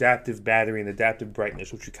into adaptive battery and adaptive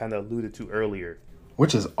brightness, which we kind of alluded to earlier.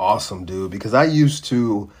 Which is awesome, dude, because I used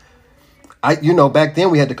to... back then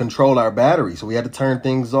we had to control our battery, so we had to turn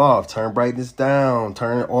things off, turn brightness down,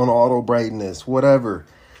 turn on auto brightness, whatever.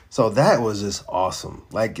 So that was just awesome.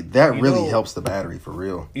 Like, that really helps the battery for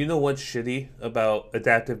real. You know what's shitty about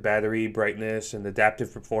adaptive battery brightness and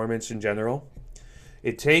adaptive performance in general?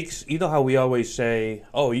 It takes, how we always say,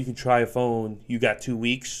 oh, you can try a phone, you got 2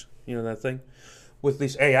 weeks, that thing? With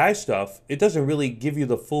this AI stuff, it doesn't really give you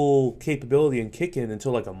the full capability and kick in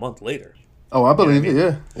until like a month later. Oh, I believe it,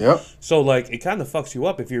 yeah. Yep. So, like, it kind of fucks you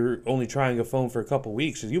up if you're only trying a phone for a couple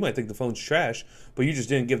weeks, because you might think the phone's trash, but you just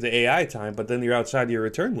didn't give the AI time, but then you're outside of your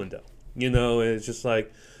return window. It's just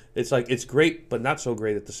like, it's great, but not so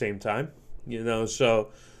great at the same time, so,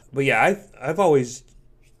 but yeah, I've always,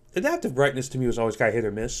 adaptive brightness to me was always kind of hit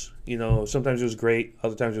or miss, sometimes it was great,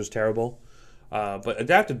 other times it was terrible, but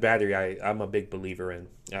adaptive battery, I'm a big believer in.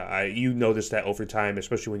 You notice that over time,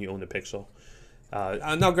 especially when you own the Pixel.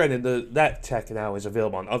 Now, granted, that tech now is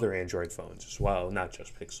available on other Android phones as well, not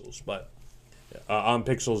just Pixels. But on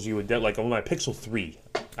Pixels, you would like on my Pixel 3.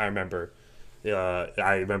 I remember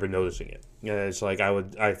noticing it. It's like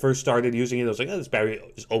I first started using it. I was like, this battery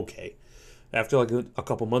is okay. After like a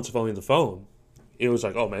couple months of owning the phone, it was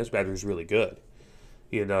like, oh man, this battery is really good.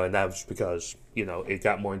 And that was because, it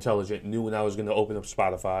got more intelligent, knew when I was going to open up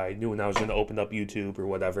Spotify, knew when I was going to open up YouTube or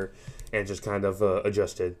whatever, and just kind of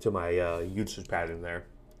adjusted to my usage pattern there.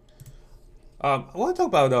 I want to talk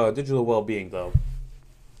about digital well-being, though.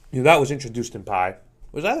 That was introduced in Pi.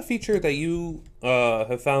 Was that a feature that you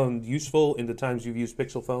have found useful in the times you've used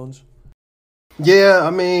Pixel phones? Yeah, I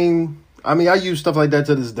mean, I use stuff like that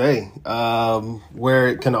to this day, where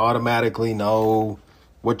it can automatically know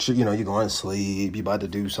what you're going to sleep, you're about to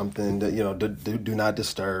do something that do not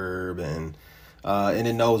disturb, and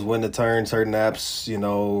it knows when to turn certain apps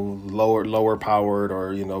lower powered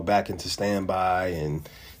or back into standby, and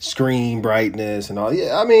screen brightness and all.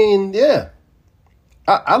 Yeah, I mean, yeah,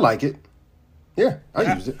 I like it. Yeah,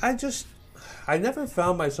 I use it. I never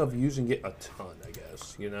found myself using it a ton, I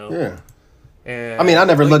guess, Yeah. And I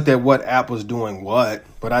never looked at what app was doing what,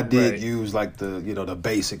 but I did use like the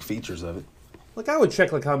basic features of it. Like I would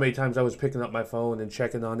check like how many times I was picking up my phone and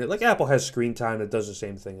checking on it. Like Apple has screen time that does the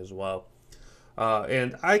same thing as well.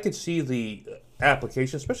 And I could see the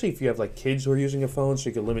application, especially if you have like kids who are using a phone, so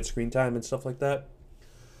you can limit screen time and stuff like that.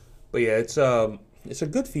 But yeah, it's a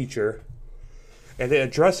good feature, and it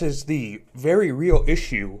addresses the very real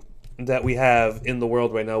issue that we have in the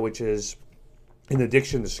world right now, which is an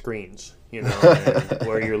addiction to screens.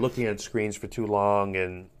 Where you're looking at screens for too long,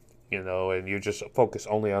 and and you're just focused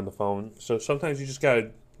only on the phone. So sometimes you just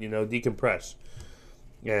gotta decompress,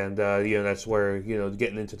 and that's where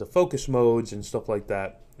getting into the focus modes and stuff like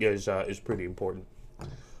that is pretty important.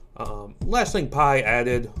 Last thing Pi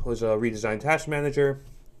added was a redesigned task manager.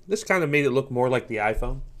 This kind of made it look more like the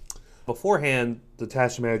iPhone. Beforehand, the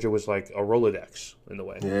task manager was like a Rolodex in a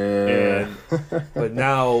way. Yeah. But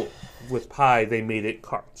now with Pi, they made it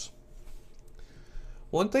cards.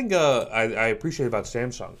 One thing I appreciate about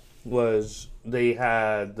Samsung was they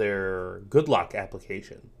had their Good Lock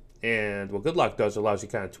application. And what Good Lock does allows you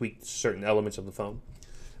to kind of tweak certain elements of the phone.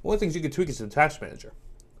 One of the things you can tweak is the task manager,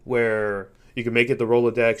 where you can make it the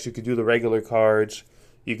Rolodex, you could do the regular cards,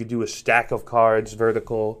 you could do a stack of cards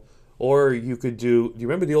vertical, or you could do you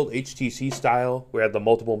remember the old HTC style where it had the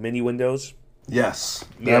multiple mini windows? Yes.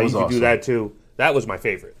 Yeah, you could do that too. That was my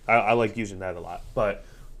favorite. I like using that a lot. But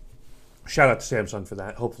shout out to Samsung for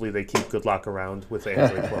that. Hopefully they keep Good Lock around with the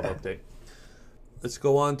Android 12 update. Let's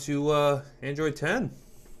go on to Android 10.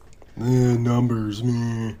 Yeah, numbers,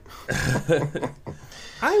 man.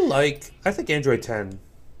 I think Android 10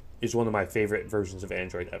 is one of my favorite versions of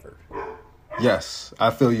Android ever. Yes, I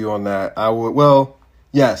feel you on that. I would. Well,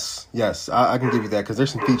 yes, I can give you that because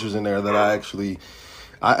there's some features in there that I actually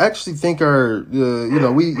think are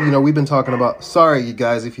we've been talking about. Sorry, you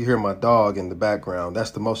guys, if you hear my dog in the background,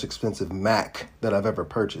 that's the most expensive Mac that I've ever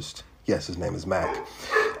purchased. Yes, his name is Mac.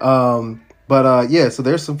 So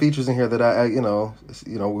there's some features in here that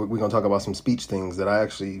we're gonna talk about some speech things that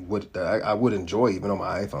I would enjoy even on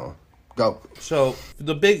my iPhone. Go. So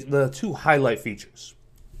the two highlight features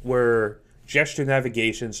were gesture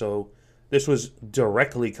navigation. So this was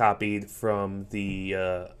directly copied from the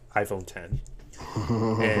iPhone 10,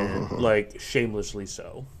 and shamelessly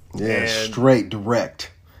so. Yeah, straight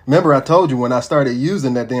direct. Remember, I told you when I started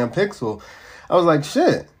using that damn Pixel, I was like,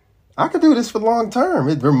 shit, I could do this for long term.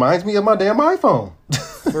 It reminds me of my damn iPhone.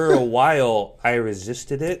 For a while, I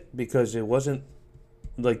resisted it because it wasn't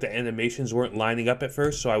the animations weren't lining up at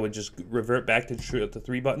first, so I would just revert back to the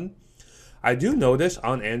 3 button. I do notice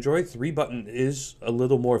on Android, 3 button is a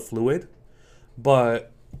little more fluid,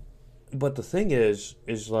 but the thing is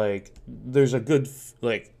there's a good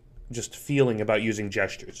just feeling about using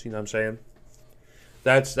gestures. You know what I'm saying?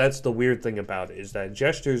 That's the weird thing about it, is that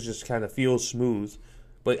gestures just kind of feel smooth,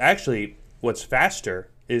 but actually what's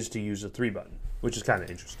faster is to use the 3 button, which is kind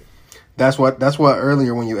of interesting. That's what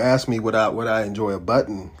earlier when you asked me would I enjoy a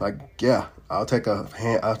button, I'll take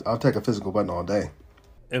a physical button all day.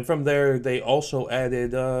 And from there they also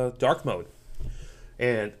added dark mode.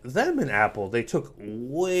 And them and Apple, they took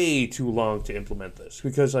way too long to implement this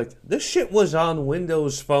because this shit was on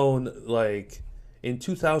Windows Phone in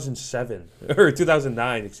 2007 or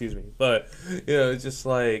 2009, excuse me. But it's just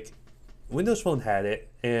Windows Phone had it,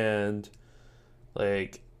 and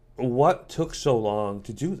what took so long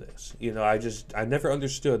to do this? I never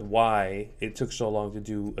understood why it took so long to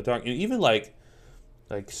do a dark. Even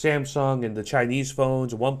Like Samsung and the Chinese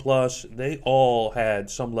phones, OnePlus, they all had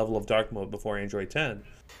some level of dark mode before Android 10.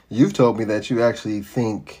 You've told me that you actually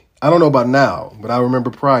think, I don't know about now, but I remember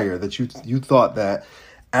prior that you thought that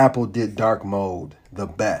Apple did dark mode the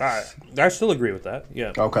best. I still agree with that.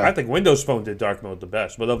 Yeah. Okay. I think Windows Phone did dark mode the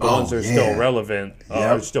best, but of the ones that are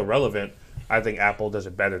still relevant, I think Apple does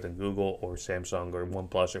it better than Google or Samsung or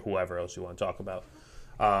OnePlus or whoever else you want to talk about.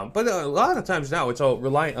 But a lot of times now, it's all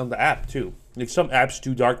reliant on the app, too. Like, some apps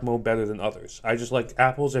do dark mode better than others. I just like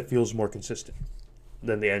Apple's. It feels more consistent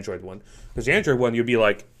than the Android one. Because the Android one, you'd be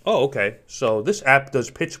like, oh, okay, so this app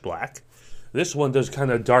does pitch black. This one does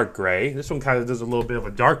kind of dark gray. This one kind of does a little bit of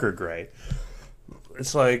a darker gray.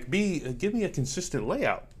 It's like, give me a consistent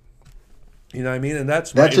layout. You know what I mean? And that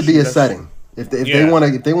should be a setting. If they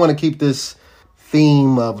want to keep this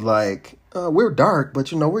theme of like, we're dark,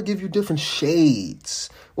 but we'll give you different shades.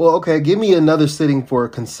 Well, okay, give me another setting for a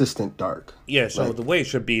consistent dark. Yeah, so the way it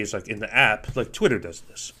should be is like in the app, like Twitter does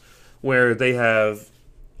this, where they have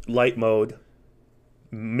light mode,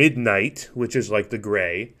 midnight, which is like the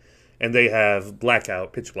gray, and they have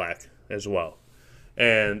blackout, pitch black as well.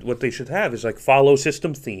 And what they should have is like follow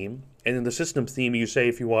system theme, and in the system theme you say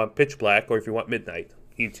if you want pitch black or if you want midnight,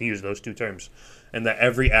 to use those two terms, and that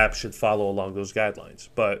every app should follow along those guidelines.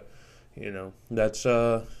 But that's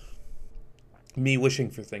me wishing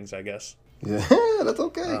for things, I guess. Yeah, that's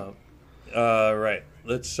okay. Right.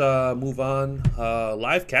 Let's move on.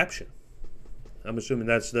 Live caption. I'm assuming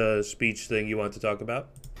that's the speech thing you want to talk about.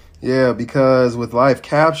 Yeah, because with live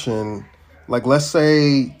caption, like let's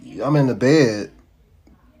say I'm in the bed,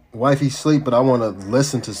 wifey's asleep, but I want to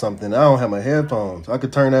listen to something. I don't have my headphones. I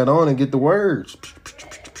could turn that on and get the words.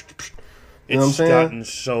 You know what I'm saying? It's gotten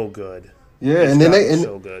so good. Yeah, it's and then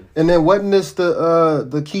so good. And then wasn't this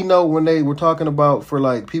the keynote when they were talking about for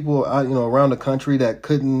like people around the country that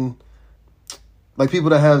couldn't, like people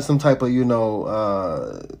that have some type of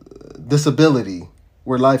disability,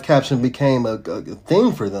 where live caption became a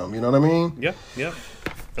thing for them. You know what I mean? Yeah.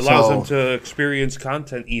 Allows them to experience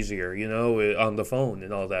content easier, on the phone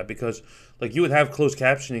and all that. Because, like, you would have closed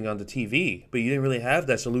captioning on the TV, but you didn't really have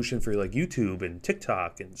that solution for, like, YouTube and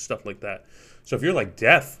TikTok and stuff like that. So if you're, like,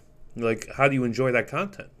 deaf, like, how do you enjoy that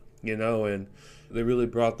content? And they really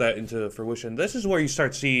brought that into fruition. This is where you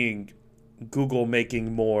start seeing Google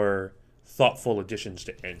making more thoughtful additions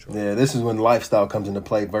to Android. Yeah, this is when lifestyle comes into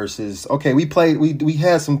play versus, okay, we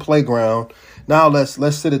had some playground. Now let's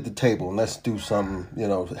sit at the table and let's do something,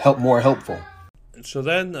 more helpful. So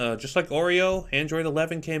then, just like Oreo, Android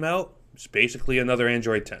 11 came out. It's basically another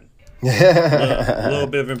Android 10. A little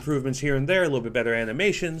bit of improvements here and there, a little bit better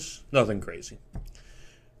animations, nothing crazy.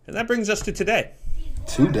 And that brings us to today.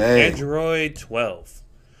 Android 12.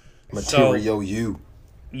 Material U.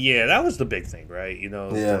 Yeah, that was the big thing, right?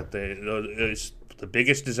 It's the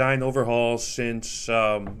biggest design overhaul since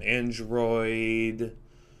Android.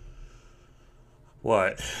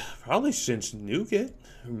 What? Probably since Nougat,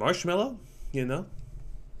 Marshmallow. Yeah,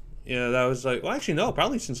 that was like. Well, actually, no.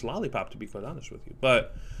 Probably since Lollipop, to be quite honest with you.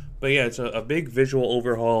 But yeah, it's a big visual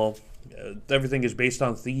overhaul. Everything is based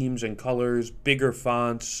on themes and colors, bigger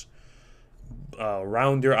fonts,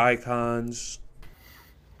 rounder icons.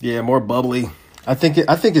 Yeah, more bubbly. I think it's.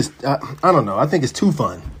 I don't know. I think it's too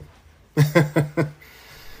fun.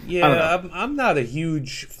 Yeah, I'm not a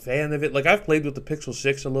huge fan of it. Like, I've played with the Pixel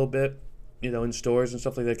 6 a little bit, in stores and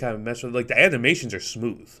stuff like that. Kind of mess with. Like, the animations are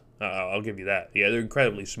smooth. I'll give you that. Yeah, they're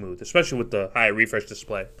incredibly smooth, especially with the high refresh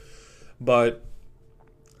display. But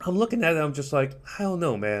I'm looking at it, I'm just like, I don't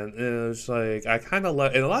know, man. And it's like, I kind of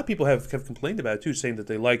like, and a lot of people have complained about it too, saying that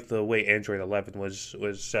they like the way Android 11 was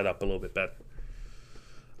set up a little bit better.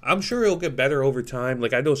 I'm sure it'll get better over time.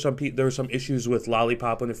 Like, I know there were some issues with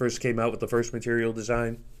Lollipop when it first came out with the first material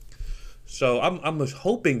design. So I'm just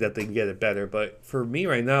hoping that they can get it better. But for me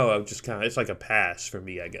right now, I'm just it's like a pass for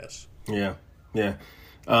me, I guess. Yeah.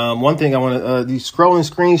 One thing I want to, the scrolling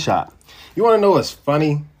screenshot. You want to know what's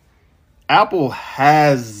funny? Apple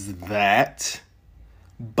has that,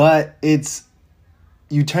 but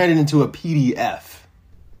you turn it into a PDF.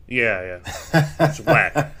 Yeah. It's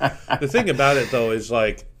whack. The thing about it, though, is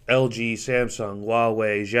like LG, Samsung,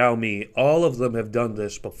 Huawei, Xiaomi, all of them have done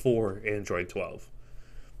this before Android 12.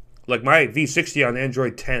 Like my V60 on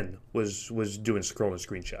Android 10 was doing scrolling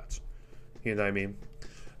screenshots. You know what I mean?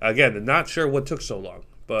 Again, I'm not sure what took so long,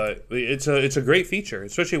 but it's a great feature,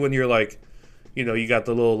 especially when you're like, you got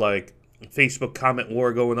the little like Facebook comment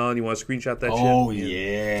war going on. You want to screenshot that shit? Oh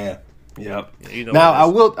yeah. Yep. Now I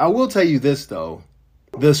will tell you this though.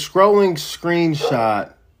 The scrolling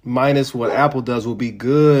screenshot minus what Apple does will be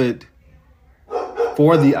good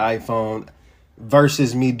for the iPhone.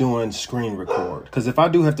 versus me doing screen record. Because if I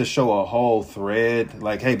do have to show a whole thread,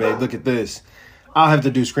 like, hey, babe, look at this, I'll have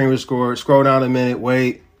to do screen record, scroll down a minute,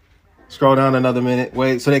 wait, scroll down another minute,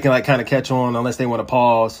 wait, so they can like kind of catch on unless they want to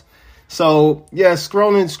pause. So, yeah,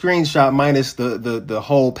 scrolling screenshot minus the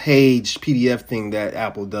whole page PDF thing that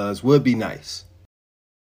Apple does would be nice.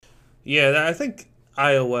 Yeah, I think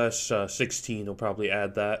iOS 16 will probably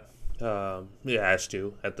add that. It has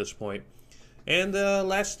to at this point. And the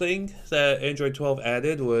last thing that Android 12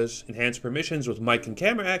 added was enhanced permissions with mic and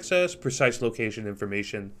camera access, precise location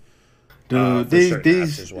information. Dude,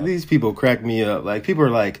 these people crack me up. Like, people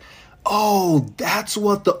are like, oh, that's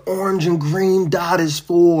what the orange and green dot is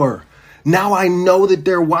for. Now I know that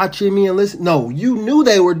they're watching me and listen. No, you knew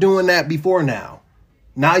they were doing that before now.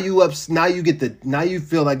 Now you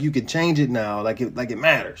feel like you could change it now, like it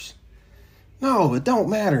matters. No, it don't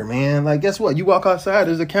matter, man. Like, guess what? You walk outside,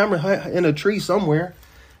 there's a camera in a tree somewhere.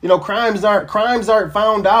 You know, crimes aren't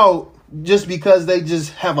found out just because they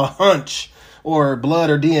just have a hunch or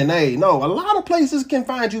blood or DNA. No, a lot of places can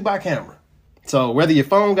find you by camera. So whether your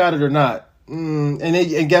phone got it or not,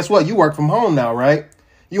 and guess what? You work from home now, right?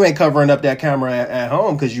 You ain't covering up that camera at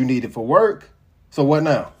home because you need it for work. So what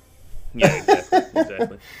now? Yeah,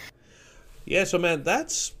 exactly. Yeah, so man,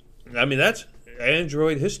 that's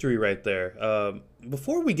Android history right there.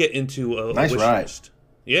 Before we get into a nice wish ride. list,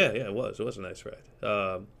 yeah, it was a nice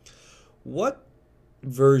ride. What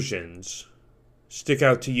versions stick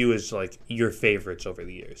out to you as like your favorites over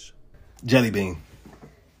the years? Jelly Bean.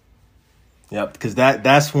 Yep, because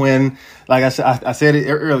that's when, like I said it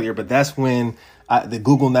earlier, but that's when the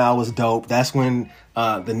Google Now was dope. That's when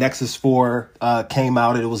the Nexus 4 came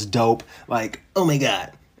out. It was dope. Like, oh my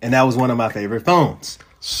God. And that was one of my favorite phones.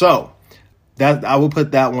 So that I will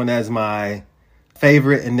put that one as my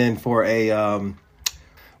favorite. And then for a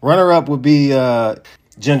runner-up would be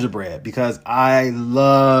Gingerbread, because I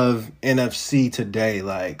love NFC today.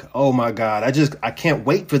 Like, oh my God. I can't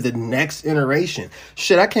wait for the next iteration.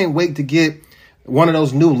 Shit, I can't wait to get one of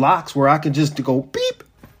those new locks where I can just go beep.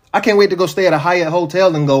 I can't wait to go stay at a Hyatt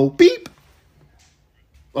hotel and go beep.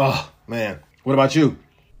 Oh, man. What about you?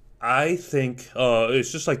 I think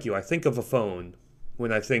it's just like you. I think of a phone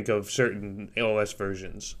when I think of certain OS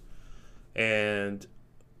versions. And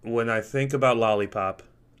when I think about Lollipop,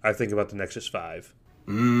 I think about the Nexus 5,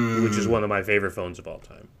 which is one of my favorite phones of all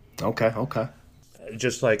time. Okay.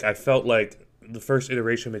 Just like I felt like the first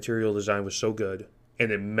iteration material design was so good,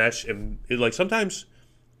 and it meshed. And like sometimes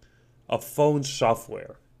a phone's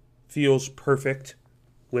software feels perfect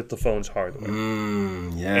with the phone's hardware.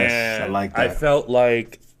 Yes, and I like that. I felt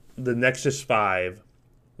like the Nexus 5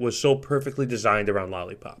 was so perfectly designed around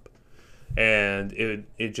Lollipop, and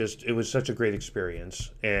it was such a great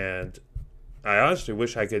experience. And I honestly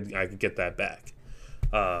wish I could get that back.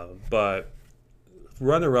 But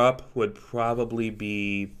runner up would probably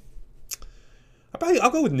be I'll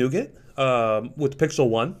go with Nougat with Pixel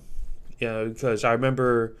 1, because I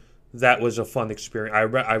remember that was a fun experience. I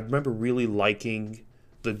remember really liking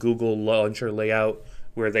the Google launcher layout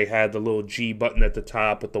where they had the little G button at the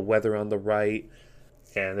top with the weather on the right,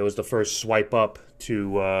 and it was the first swipe up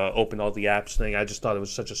to open all the apps thing. I just thought it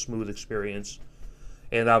was such a smooth experience.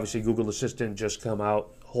 And obviously Google Assistant just come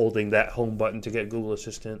out, holding that home button to get Google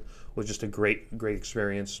Assistant was just a great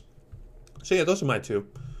experience. So yeah, those are my two.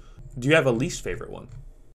 Do you have a least favorite one?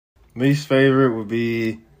 Least favorite would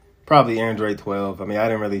be probably Android 12. I mean, I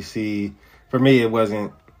didn't really see. For me, it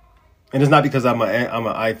wasn't. And it's not because I'm an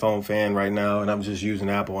iPhone fan right now and I'm just using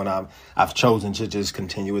Apple and I've chosen to just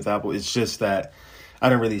continue with Apple. It's just that I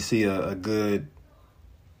didn't really see a good.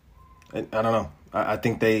 I don't know. I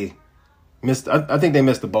think they missed. I think they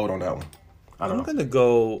missed the boat on that one. I'm gonna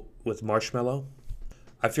go with Marshmallow.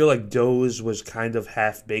 I feel like Doze was kind of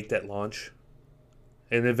half baked at launch,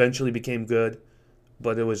 and eventually became good,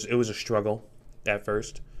 but it was a struggle at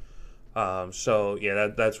first. So yeah,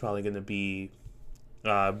 that's probably gonna be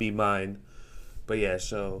mine. But yeah,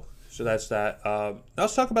 so that's that. Now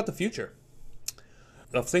let's talk about the future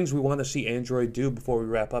of things we want to see Android do before we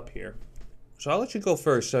wrap up here. So I'll let you go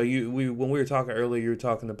first. So when we were talking earlier, you were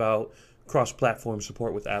talking about cross-platform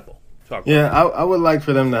support with Apple. I would like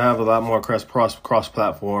for them to have a lot more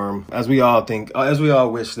cross-platform, as we all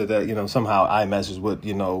wish that somehow iMessage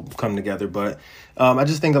would come together. But I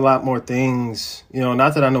just think a lot more things.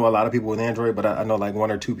 Not that I know a lot of people with Android, but I know like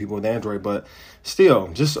one or two people with Android. But still,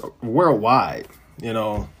 just worldwide. I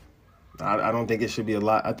don't think it should be a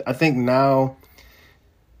lot. I think now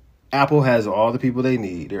Apple has all the people they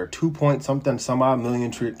need. They're a 2 odd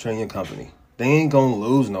million trillion company. They ain't gonna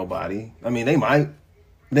lose nobody. I mean, they might.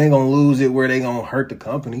 They ain't gonna lose it where they gonna hurt the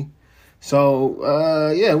company.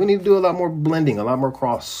 So, yeah, we need to do a lot more blending, a lot more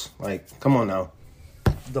cross. Like, come on now.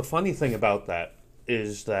 The funny thing about that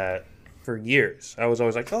is that for years I was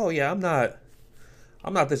always like, oh yeah, I'm not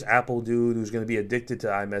this Apple dude who's going to be addicted to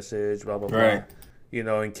iMessage, blah blah blah. Right.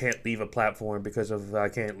 And can't leave a platform because of I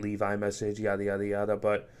can't leave iMessage, yada yada yada.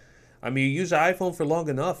 But I mean, you use the iPhone for long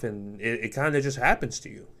enough, and it kind of just happens to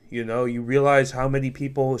you. You realize how many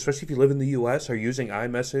people, especially if you live in the U.S., are using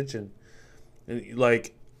iMessage, and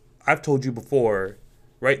like I've told you before,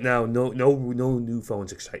 right now, no new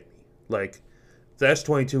phones excite me. Like the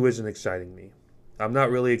S22 isn't exciting me. I'm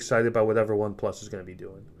not really excited about whatever OnePlus is going to be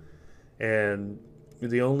doing, and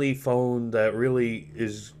the only phone that really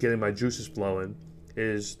is getting my juices flowing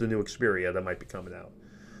is the new Xperia that might be coming out.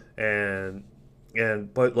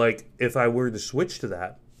 But like if I were to switch to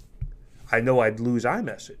that, I know I'd lose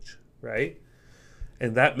iMessage, right?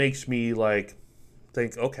 And that makes me like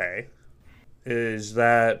think, okay, is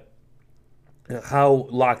that how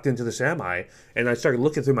locked into this am I? And I started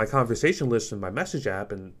looking through my conversation list in my message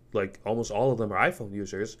app, and like almost all of them are iPhone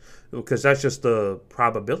users, because that's just the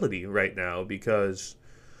probability right now, because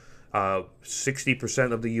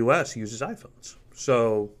 60% of the US uses iPhones.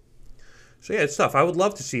 So yeah, it's tough. I would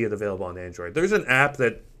love to see it available on Android. There's an app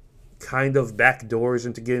that kind of backdoors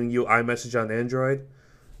into giving you iMessage on Android.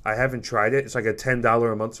 I haven't tried it. It's like a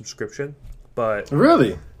 $10 a month subscription, but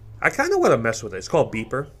Really? I kind of want to mess with it. It's called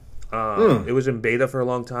Beeper. It was in beta for a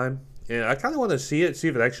long time, and I kind of want to see if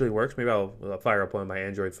it actually works. Maybe I'll fire up one of my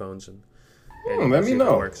Android phones and let see me if it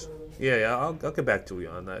know. works. Yeah, I'll get back to you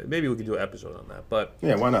on that. Maybe we could do an episode on that. But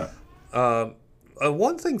Yeah, why not?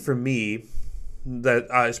 one thing for me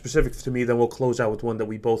that specific to me, then we'll close out with one that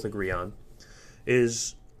we both agree on,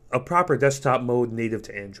 is a proper desktop mode native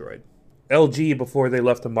to Android. LG, before they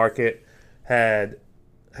left the market, had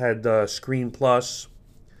Screen Plus.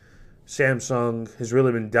 Samsung has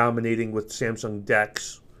really been dominating with Samsung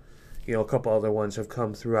DeX. A couple other ones have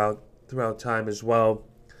come throughout time as well.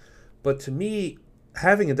 But to me,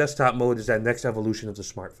 having a desktop mode is that next evolution of the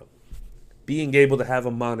smartphone. Being able to have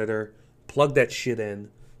a monitor, plug that shit in,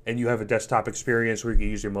 and you have a desktop experience where you can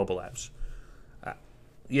use your mobile apps.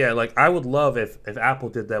 Yeah, like I would love if Apple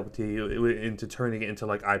did that to you, into turning it into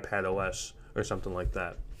like iPad OS or something like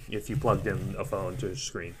that, if you plugged in a phone to a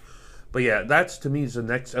screen. But yeah, that's to me is the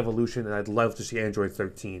next evolution, and I'd love to see Android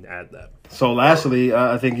 13 add that. So lastly,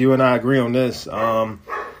 I think you and I agree on this.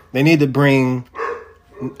 They need to bring,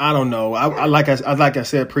 I don't know, I like I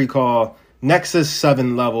said pre-call, Nexus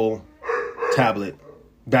 7 level tablet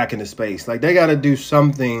back into space. Like they got to do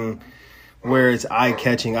something where it's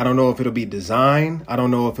eye-catching. I don't know if it'll be design. I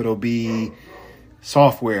don't know if it'll be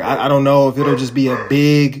software. I don't know if it'll just be a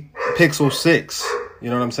big Pixel 6. You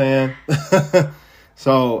know what I'm saying?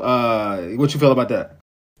 So, what you feel about that?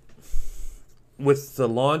 With the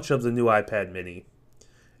launch of the new iPad mini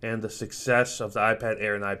and the success of the iPad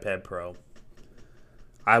Air and iPad Pro,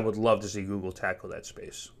 I would love to see Google tackle that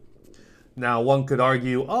space. Now, one could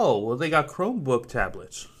argue, oh, well, they got Chromebook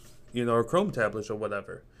tablets, or Chrome tablets or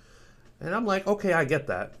whatever. And I'm like, okay, I get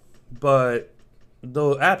that. But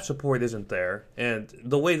the app support isn't there. And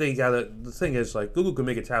the way they got it, the thing is, like, Google can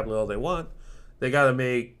make a tablet all they want. They got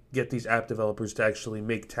to get these app developers to actually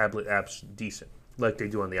make tablet apps decent, like they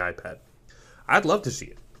do on the iPad. I'd love to see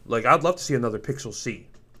it. Like, I'd love to see another Pixel C,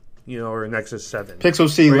 or a Nexus 7. Pixel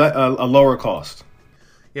C, right? A lower cost.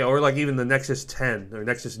 Yeah, or like even the Nexus 10 or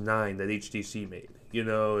Nexus 9 that HTC made.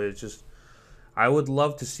 It's just, I would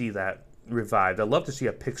love to see that revived. I'd love to see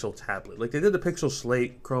a Pixel tablet. Like they did the Pixel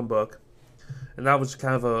Slate Chromebook, and that was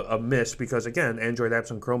kind of a miss because, again, Android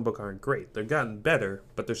apps on Chromebook aren't great. They've gotten better,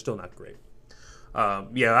 but they're still not great.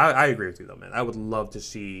 I agree with you, though, man. I would love to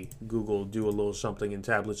see Google do a little something in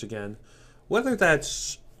tablets again. Whether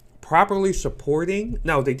that's properly supporting...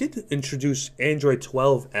 Now, they did introduce Android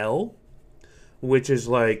 12L, which is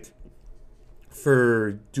like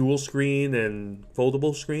for dual screen and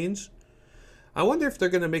foldable screens. I wonder if they're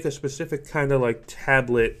going to make a specific kind of like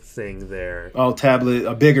tablet thing there. Oh, tablet,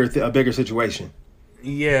 a bigger situation.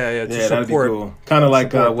 Yeah, that'd be cool. Kind of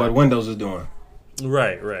like what Windows is doing.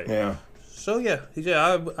 Right. Yeah. So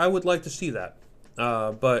I would like to see that.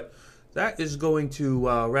 But that is going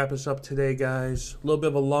to wrap us up today, guys. A little bit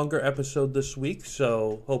of a longer episode this week,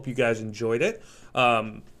 so hope you guys enjoyed it.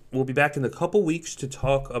 We'll be back in a couple weeks to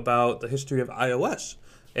talk about the history of iOS.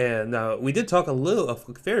 And we did talk a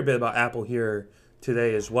fair bit about Apple here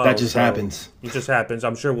today as well. That just happens. It just happens.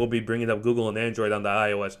 I'm sure we'll be bringing up Google and Android on the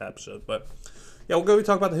iOS episode. But yeah, we're going to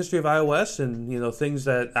talk about the history of iOS and things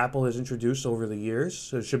that Apple has introduced over the years.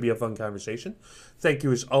 So it should be a fun conversation. Thank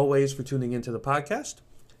you as always for tuning into the podcast.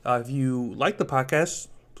 If you like the podcast,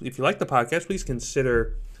 please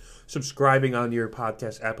consider subscribing on your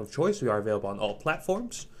podcast app of choice. We are available on all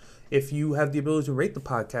platforms. If you have the ability to rate the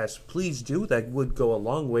podcast, please do. That would go a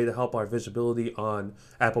long way to help our visibility on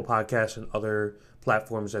Apple Podcasts and other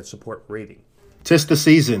platforms that support rating. 'Tis the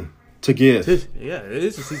season to give. Yeah, it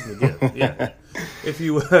is a season to give. Yeah. If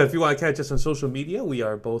you want to catch us on social media, we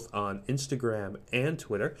are both on Instagram and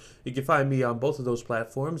Twitter. You can find me on both of those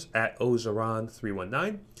platforms at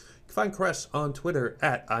Ozaron319. You can find Cress on Twitter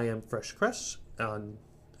at IamFreshCress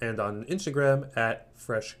and on Instagram at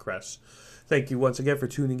FreshCress. Thank you once again for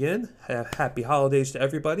tuning in. Happy holidays to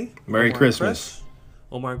everybody. Merry Christmas.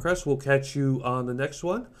 Omar and Cress will catch you on the next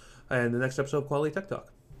one and the next episode of Quality Tech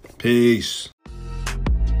Talk. Peace.